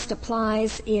 Whitley just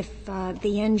applies if the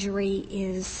injury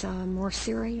is more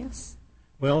serious?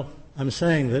 Well, I'm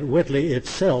saying that Whitley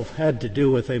itself had to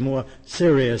do with a more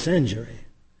serious injury.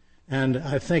 And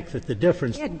I think that the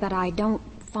difference... But I don't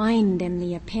find in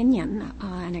the opinion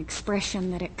an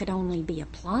expression that it could only be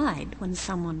applied when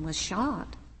someone was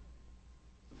shot.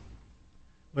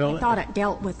 Well, I thought it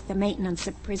dealt with the maintenance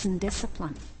of prison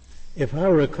discipline. If I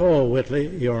recall, Whitley,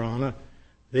 Your Honor,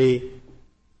 the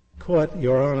court,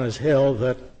 Your Honors, held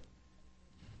that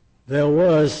there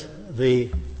was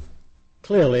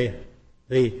clearly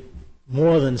the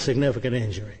more than significant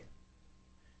injury.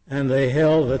 And they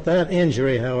held that that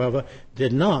injury, however,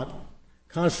 did not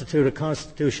constitute a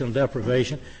constitutional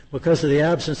deprivation because of the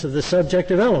absence of the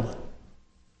subjective element.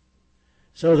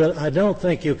 So that I don't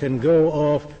think you can go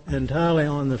off entirely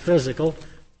on the physical,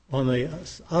 on the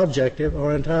objective,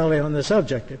 or entirely on the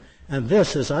subjective. And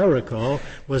this, as I recall,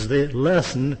 was the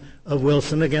lesson of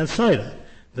Wilson against Sider,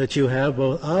 that you have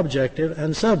both objective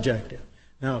and subjective.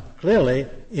 Now, clearly,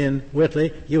 in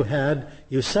Whitley,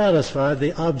 you satisfied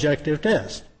the objective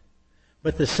test.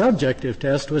 But the subjective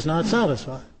test was not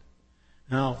satisfied.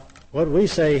 Now, what we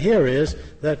say here is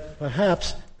that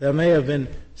perhaps there may have been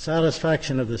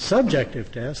satisfaction of the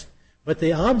subjective test, but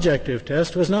the objective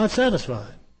test was not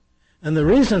satisfied. And the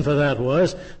reason for that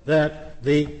was that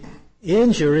the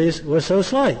injuries were so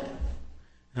slight.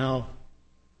 Now,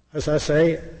 as I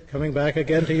say, coming back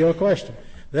again to your question,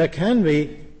 there can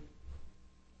be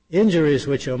injuries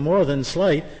which are more than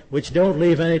slight, which don't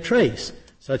leave any trace,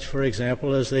 such, for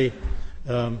example, as the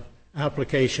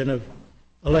application of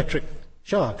electric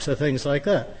shocks or things like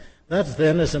that. That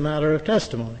then is a matter of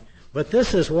testimony. But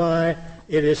this is why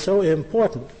it is so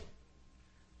important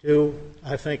to,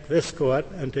 I think, this court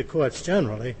and to courts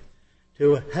generally,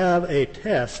 to have a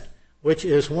test which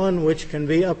is one which can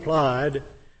be applied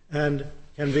and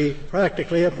can be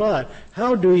practically applied.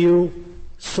 How do you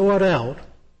sort out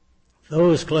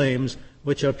those claims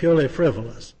which are purely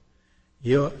frivolous?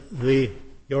 Your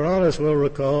Honors will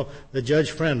recall the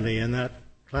Judge Friendly in that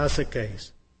classic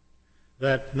case.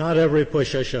 that not every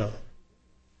push or shove.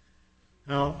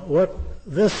 Now, what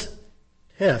this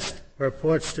test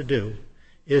purports to do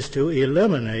is to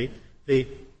eliminate the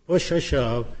push or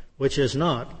shove which is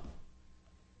not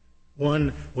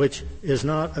one which is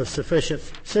not of sufficient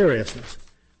seriousness.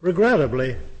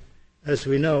 Regrettably, as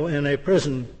we know, in a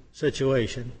prison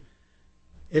situation,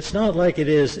 it's not like it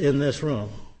is in this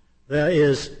room. There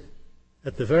is,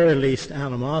 at the very least,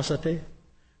 animosity.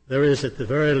 There is, at the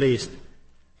very least,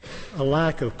 a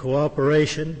lack of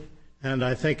cooperation. And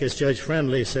I think, as Judge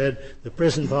Friendly said, the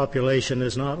prison population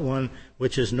is not one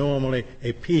which is normally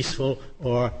a peaceful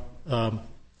or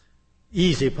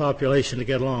easy population to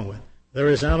get along with. There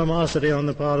is animosity on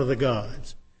the part of the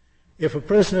guards. If a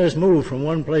prisoner is moved from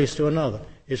one place to another,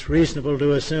 it's reasonable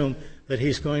to assume that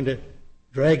he's going to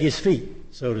drag his feet,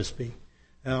 so to speak.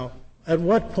 Now, at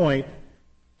what point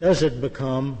does it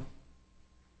become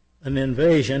an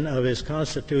invasion of his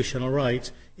constitutional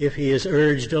rights if he is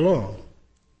urged along?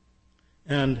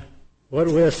 And what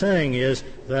we're saying is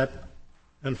that,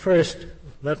 and first,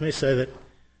 let me say that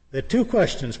there are two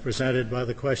questions presented by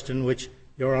the question which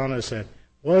Your Honor said.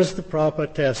 Was the proper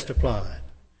test applied?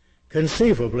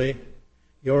 Conceivably,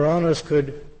 Your Honors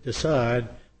could decide,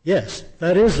 yes,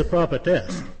 that is the proper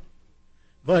test.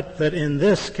 But that in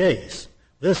this case,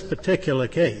 this particular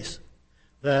case,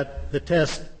 that the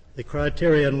test, the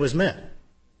criterion was met.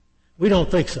 We don't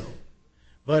think so.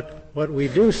 But what we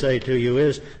do say to you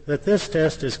is that this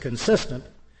test is consistent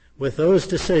with those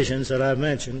decisions that I've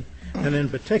mentioned, and in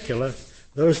particular,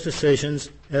 those decisions,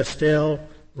 Estelle,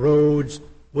 Rhodes,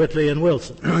 Whitley, and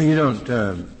Wilson. You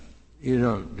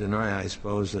don't deny, I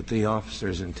suppose, that the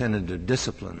officers intended to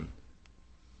discipline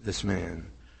this man.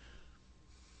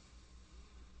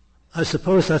 I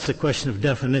suppose that's a question of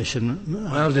definition.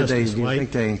 Well, do you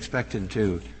think they expected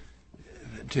to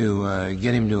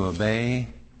get him to obey,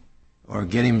 or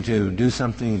get him to do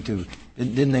something to?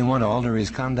 Didn't they want to alter his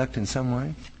conduct in some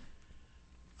way?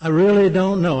 I really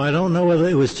don't know. I don't know whether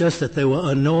it was just that they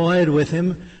were annoyed with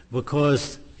him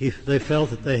because they felt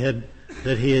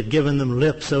that he had given them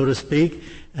lip, so to speak,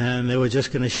 and they were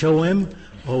just going to show him,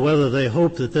 or whether they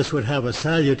hoped that this would have a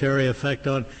salutary effect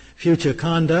on future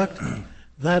conduct.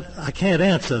 That I can't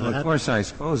answer that. Well, of course, I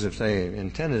suppose if they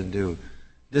intended to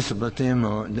discipline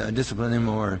him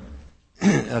or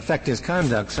affect his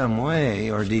conduct some way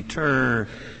or deter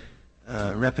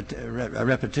a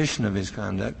repetition of his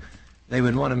conduct, they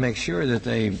would want to make sure that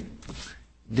they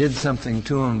did something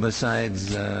to him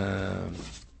besides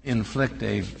inflict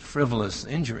a frivolous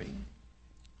injury.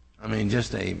 I mean,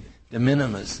 just a de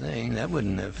minimis thing, that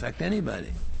wouldn't affect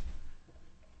anybody.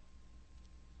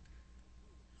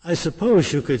 I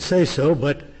suppose you could say so,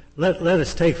 but let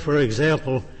us take, for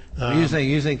example... You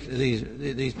think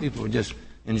these people just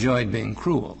enjoyed being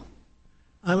cruel?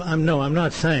 I'm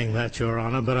not saying that, Your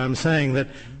Honor, but I'm saying that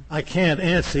I can't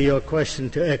answer your question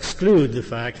to exclude the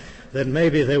fact that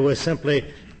maybe they were simply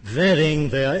venting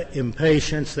their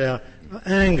impatience, their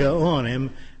anger on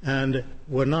him, and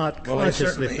were not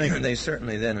consciously thinking. They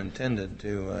certainly then intended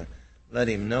to let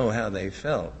him know how they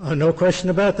felt. No question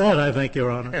about that, I think,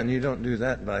 Your Honor. And you don't do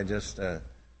that by just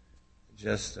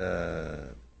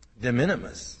de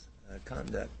minimis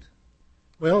conduct.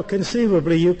 Well,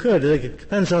 conceivably you could. It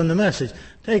depends on the message.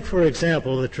 Take, for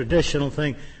example, the traditional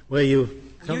thing where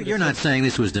You're not saying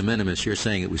this was de minimis. You're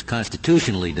saying it was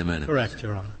constitutionally de minimis. Correct,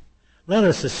 Your Honor. Let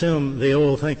us assume the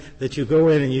old thing that you go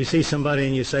in and you see somebody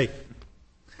and you say,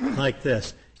 like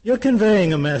this. You're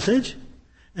conveying a message,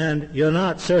 and you're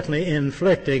not certainly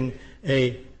inflicting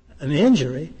an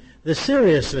injury. The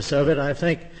seriousness of it, I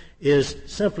think, is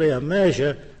simply a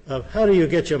measure of how do you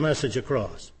get your message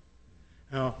across.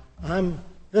 Now,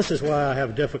 this is why I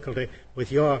have difficulty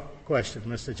with your question,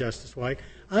 Mr. Justice White.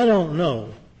 I don't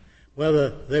know whether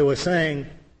they were saying,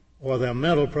 or their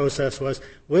mental process was,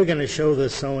 we're going to show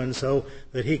this so-and-so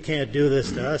that he can't do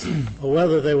this to us, or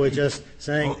whether they were just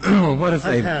saying, what if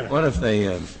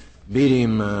they beat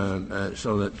him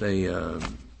so that they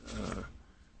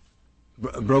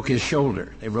broke his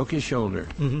shoulder? They broke his shoulder.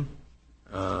 Mm-hmm.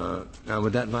 Now,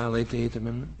 would that violate the Eighth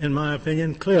Amendment? In my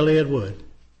opinion, clearly it would.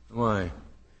 Why?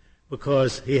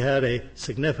 Because he had a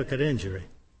significant injury.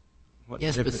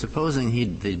 Yes, but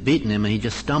supposing they'd beaten him and he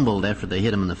just stumbled after they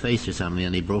hit him in the face or something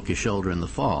and he broke his shoulder in the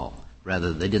fall,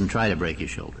 rather they didn't try to break his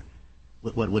shoulder.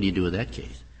 What do you do with that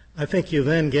case? I think you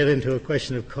then get into a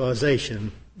question of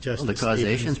causation, Justice Well, the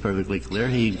causation's perfectly clear.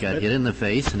 He got hit in the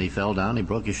face and he fell down. He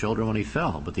broke his shoulder when he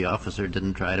fell, but the officer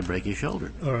didn't try to break his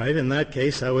shoulder. All right. In that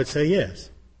case, I would say yes.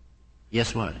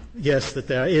 Yes, what? Yes, that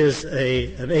there is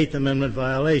an Eighth Amendment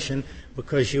violation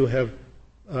because you have,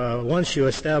 once you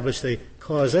establish the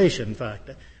causation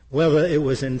factor, whether it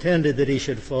was intended that he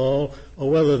should fall or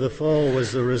whether the fall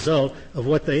was the result of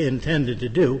what they intended to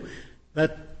do.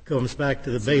 That comes back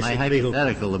to the basic My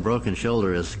hypothetical, the broken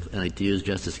shoulder, is, to use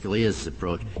Justice Scalia's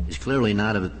approach, is clearly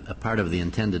not a part of the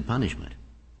intended punishment.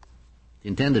 The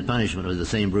intended punishment was the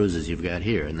same bruises you've got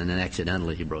here, and then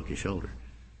accidentally you broke your shoulder.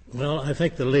 Well, I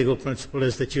think the legal principle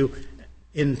is that you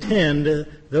intend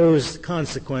those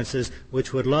consequences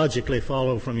which would logically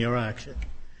follow from your action.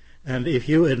 And if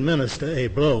you administer a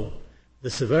blow, the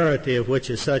severity of which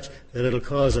is such that it'll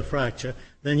cause a fracture,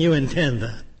 then you intend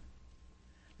that.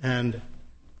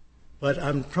 But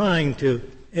I'm trying to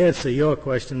answer your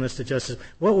question, Mr. Justice.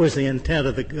 What was the intent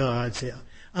of the guards here?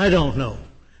 I don't know.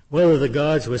 Whether the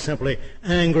guards were simply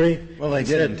angry. Well, they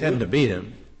did intend to beat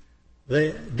him.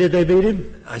 Did they beat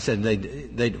him? I said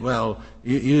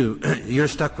you're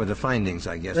stuck with the findings,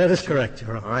 I guess. That is correct,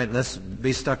 Your Honor. All right, let's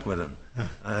be stuck with them.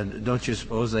 Don't you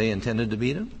suppose they intended to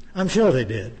beat him? I'm sure they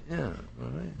did. Yeah, all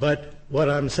right. But what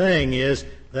I'm saying is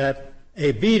that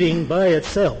a beating by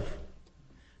itself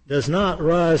does not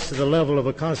rise to the level of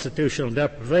a constitutional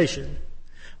deprivation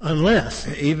unless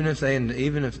even if they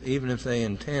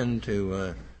intend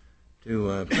to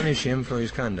punish him for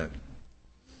his conduct.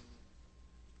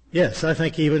 Yes, I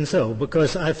think even so,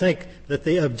 because I think that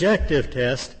the objective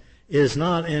test is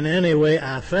not in any way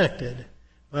affected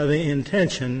by the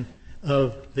intention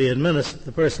of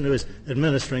the person who is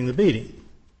administering the beating.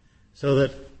 So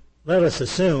that let us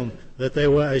assume that they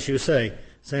were, as you say,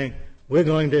 saying, we're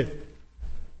going to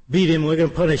beat him, we're going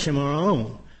to punish him on our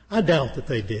own. I doubt that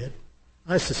they did.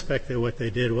 I suspect that what they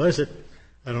did was that,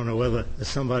 I don't know whether, as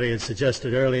somebody had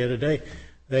suggested earlier today,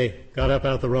 they got up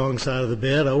out the wrong side of the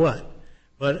bed or what.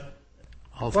 But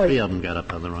all three of them got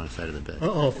up on the wrong side of the bed.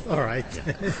 Oh, all right,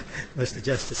 yeah. Mr.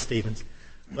 Justice Stevens.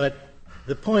 But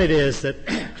the point is that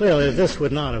clearly this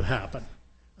would not have happened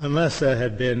unless there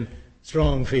had been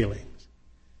strong feelings.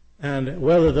 And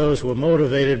whether those were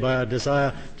motivated by a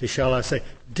desire to, shall I say,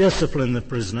 discipline the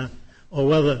prisoner, or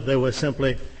whether they were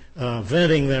simply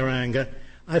venting their anger,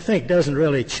 I think doesn't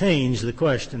really change the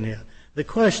question here. The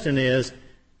question is,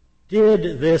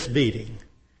 did this beating,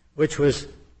 which was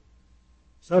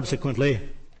subsequently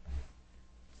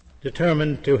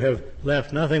determined to have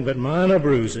left nothing but minor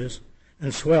bruises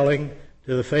and swelling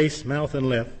to the face, mouth, and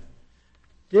lip,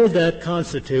 did that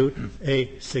constitute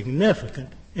a significant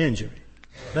injury?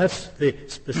 That's the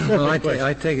specific question.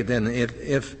 I take it then,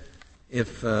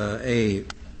 if a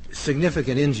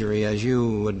significant injury, as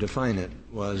you would define it,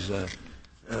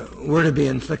 were to be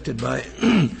inflicted by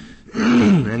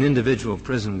an individual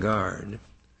prison guard,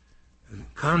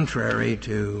 contrary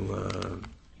to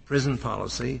prison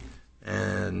policy,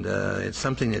 and it's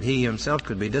something that he himself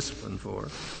could be disciplined for,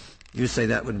 you say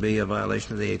that would be a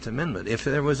violation of the Eighth Amendment, if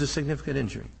there was a significant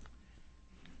injury.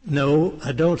 No,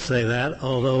 I don't say that,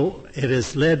 although it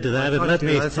has led to that, and let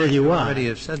me tell you why. I already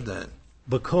have said that.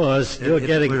 Because you're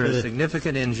getting to the... If it were a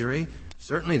significant injury,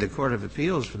 certainly the Court of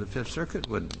Appeals for the Fifth Circuit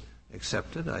would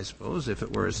accept it, I suppose. If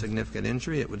it were a significant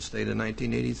injury, it would state a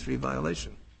 1983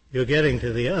 violation. You're getting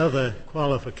to the other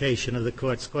qualification of the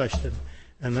Court's question,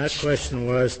 and that question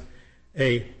was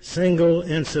a single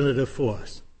incident of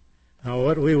force. Now,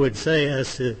 what we would say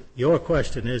as to your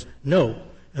question is no.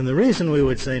 And the reason we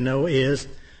would say no is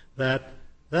that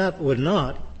that would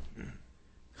not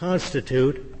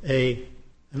constitute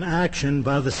an action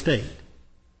by the state.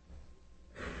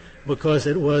 Because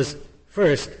it was,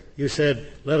 first, you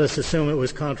said, let us assume it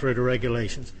was contrary to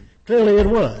regulations. Clearly it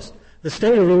was. The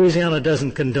state of Louisiana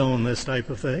doesn't condone this type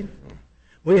of thing.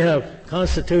 We have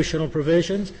constitutional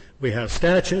provisions, we have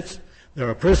statutes, there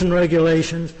are prison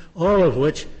regulations, all of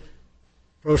which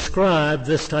proscribe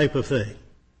this type of thing.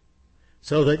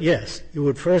 So that, yes, you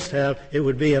would first it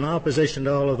would be in opposition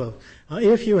to all of those. Now,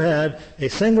 if you had a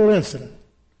single incident,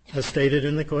 as stated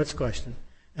in the Court's question,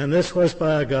 and this was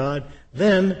by a guard,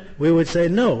 then we would say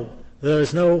no, there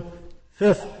is no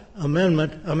Eighth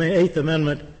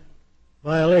Amendment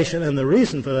violation, and the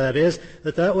reason for that is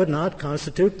that would not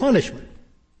constitute punishment.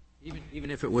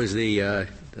 Even if it was the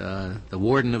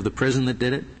warden of the prison that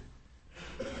did it?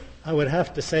 I would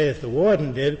have to say if the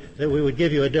warden did, that we would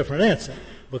give you a different answer,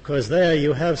 because there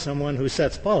you have someone who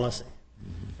sets policy.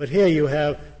 But here you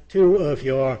have two of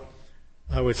your,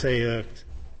 I would say,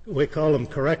 we call them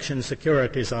correction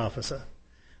securities officer.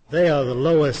 They are the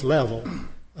lowest level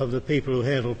of the people who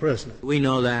handle prisoners. We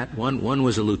know that. One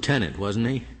was a lieutenant, wasn't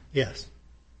he? Yes.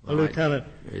 A lieutenant.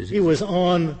 He was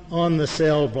on the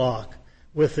cell block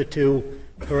with the two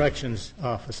corrections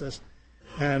officers.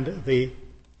 And the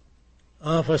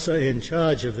officer in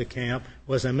charge of the camp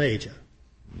was a major.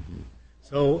 Mm-hmm.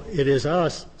 So it is our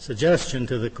suggestion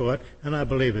to the Court, and I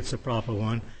believe it's a proper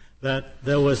one, that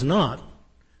there was not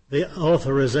the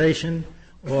authorization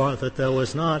or that there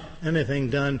was not anything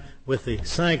done with the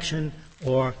sanction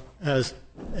or as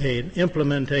an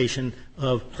implementation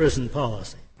of prison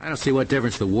policy. I don't see what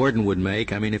difference the warden would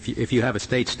make. I mean, if you have a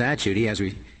state statute, he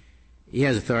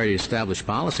has authority to establish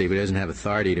policy, but he doesn't have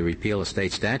authority to repeal a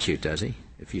state statute, does he?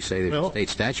 If you say there's a state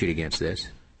statute against this.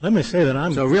 Let me say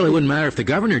that So it really wouldn't matter if the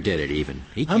governor did it even.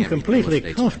 I'm completely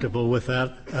comfortable with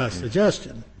that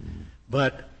suggestion.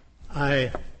 But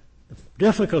the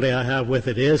difficulty I have with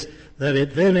it is that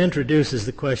it then introduces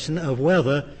the question of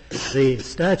whether the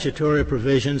statutory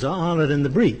provisions are honored in the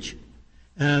breach,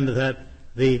 and that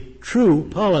the true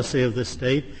policy of the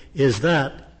state is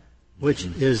that which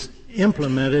is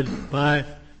implemented by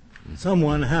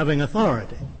someone having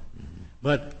authority.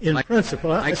 But in principle,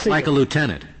 like a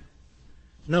lieutenant.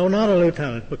 No, not a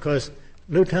lieutenant, because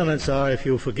lieutenants are, if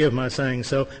you'll forgive my saying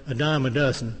so, a dime a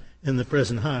dozen in the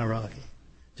prison hierarchy,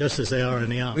 just as they are in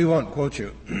the army. We won't quote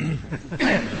you.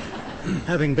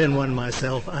 Having been one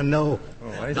myself, I know.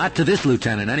 Not to this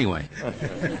lieutenant, anyway.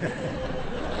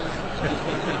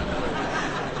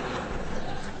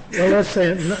 Well, let's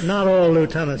say not all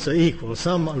lieutenants are equal.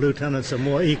 Some lieutenants are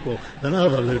more equal than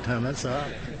other lieutenants are.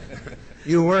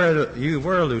 You were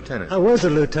a lieutenant. I was a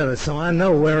lieutenant, so I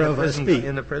know whereof I speak.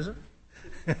 In the prison?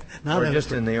 Not or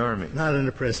just in the Army? Not in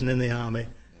the prison, in the Army.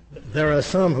 There are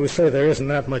some who say there isn't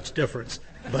that much difference,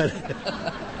 but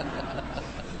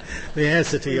the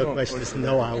answer to your question is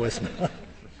no, I was not.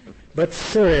 But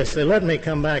seriously, let me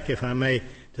come back, if I may,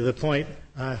 to the point.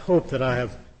 I hope that I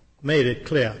have made it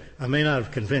clear. I may not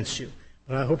have convinced you,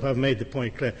 but I hope I've made the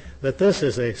point clear that this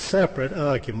is a separate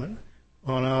argument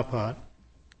on our part,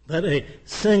 that a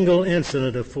single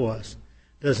incident of force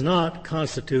does not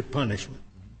constitute punishment,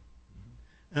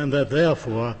 and that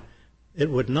therefore it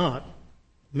would not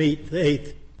meet the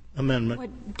Eighth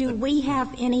Amendment. Do we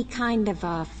have any kind of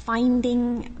a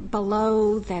finding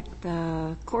below that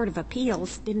the Court of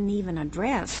Appeals didn't even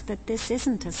address, that this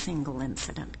isn't a single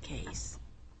incident case?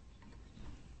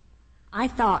 I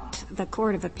thought the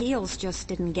Court of Appeals just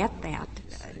didn't get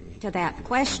to that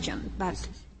question, but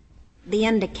the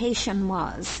indication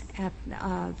was at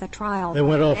the trial. They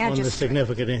went off on the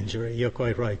significant injury. You're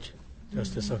quite right,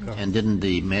 Justice O'Connor. And didn't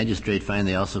the magistrate find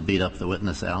they also beat up the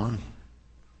witness, Allen?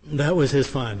 That was his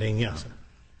finding, yes, sir.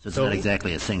 So it's not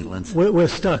exactly a single incident. We're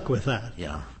stuck with that.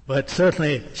 Yeah. But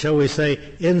certainly, shall we say,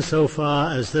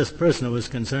 insofar as this prisoner was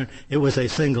concerned, it was a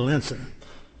single incident.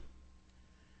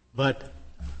 But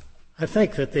I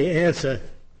think that the answer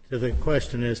to the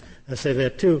question is, I say there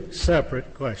are two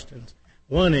separate questions.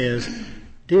 One is,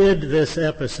 did this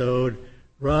episode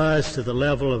rise to the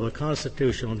level of a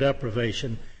constitutional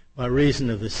deprivation by reason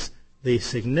of the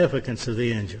significance of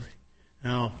the injury?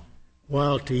 Now,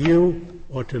 while to you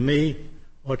or to me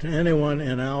or to anyone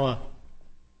in our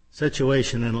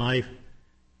situation in life,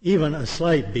 even a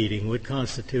slight beating would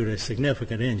constitute a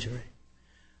significant injury,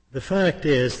 the fact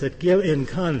is that in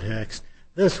context,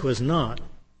 this was not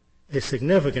a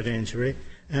significant injury,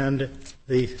 and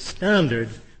the standard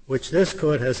which this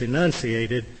Court has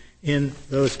enunciated in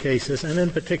those cases, and in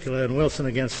particular in Wilson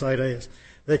against Cider, is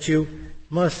that you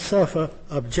must suffer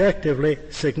objectively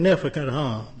significant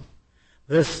harm.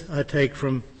 This I take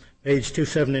from page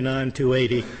 279,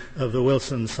 280 of the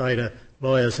Wilson-Cider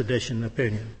Lawyer's Edition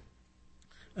opinion.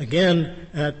 Again,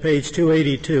 at page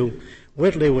 282,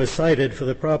 Whitley was cited for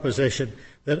the proposition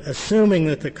that assuming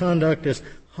that the conduct is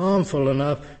harmful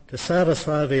enough to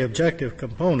satisfy the objective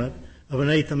component of an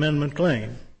Eighth Amendment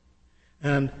claim.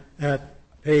 And at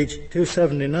page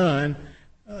 279,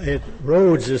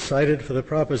 Rhodes is cited for the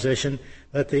proposition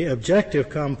that the objective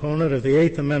component of the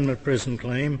Eighth Amendment prison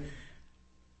claim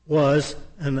was,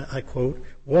 and I quote,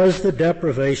 was the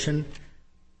deprivation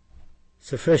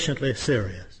sufficiently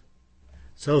serious?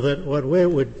 So that what we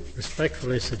would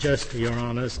respectfully suggest to Your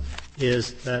Honors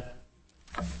is that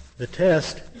the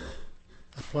test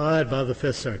applied by the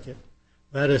Fifth Circuit,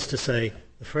 that is to say,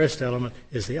 the first element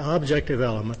is the objective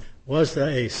element, was there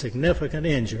a significant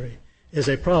injury, is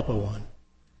a proper one.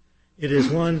 It is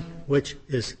one which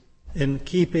is in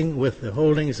keeping with the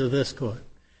holdings of this Court.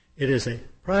 It is a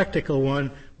practical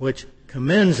one which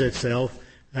commends itself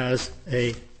as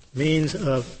a means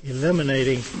of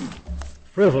eliminating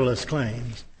frivolous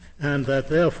claims, and that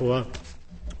therefore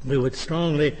we would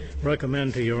strongly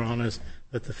recommend to Your Honors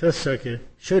that the Fifth Circuit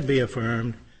should be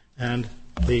affirmed and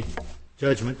the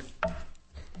judgment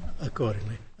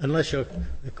accordingly, unless the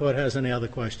Court has any other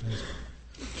questions.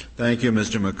 Thank you,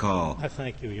 Mr. McCall. I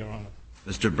thank you, Your Honor.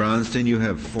 Mr. Bronstein, you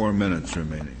have 4 minutes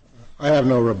remaining. I have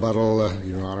no rebuttal,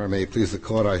 Your Honor. May it please the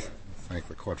Court, I thank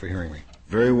the Court for hearing me.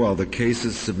 Very well. The case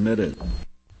is submitted.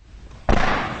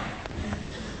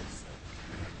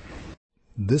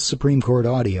 This Supreme Court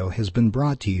audio has been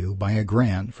brought to you by a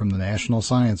grant from the National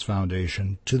Science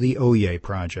Foundation to the OYE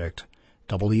Project.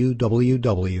 www.oyez.org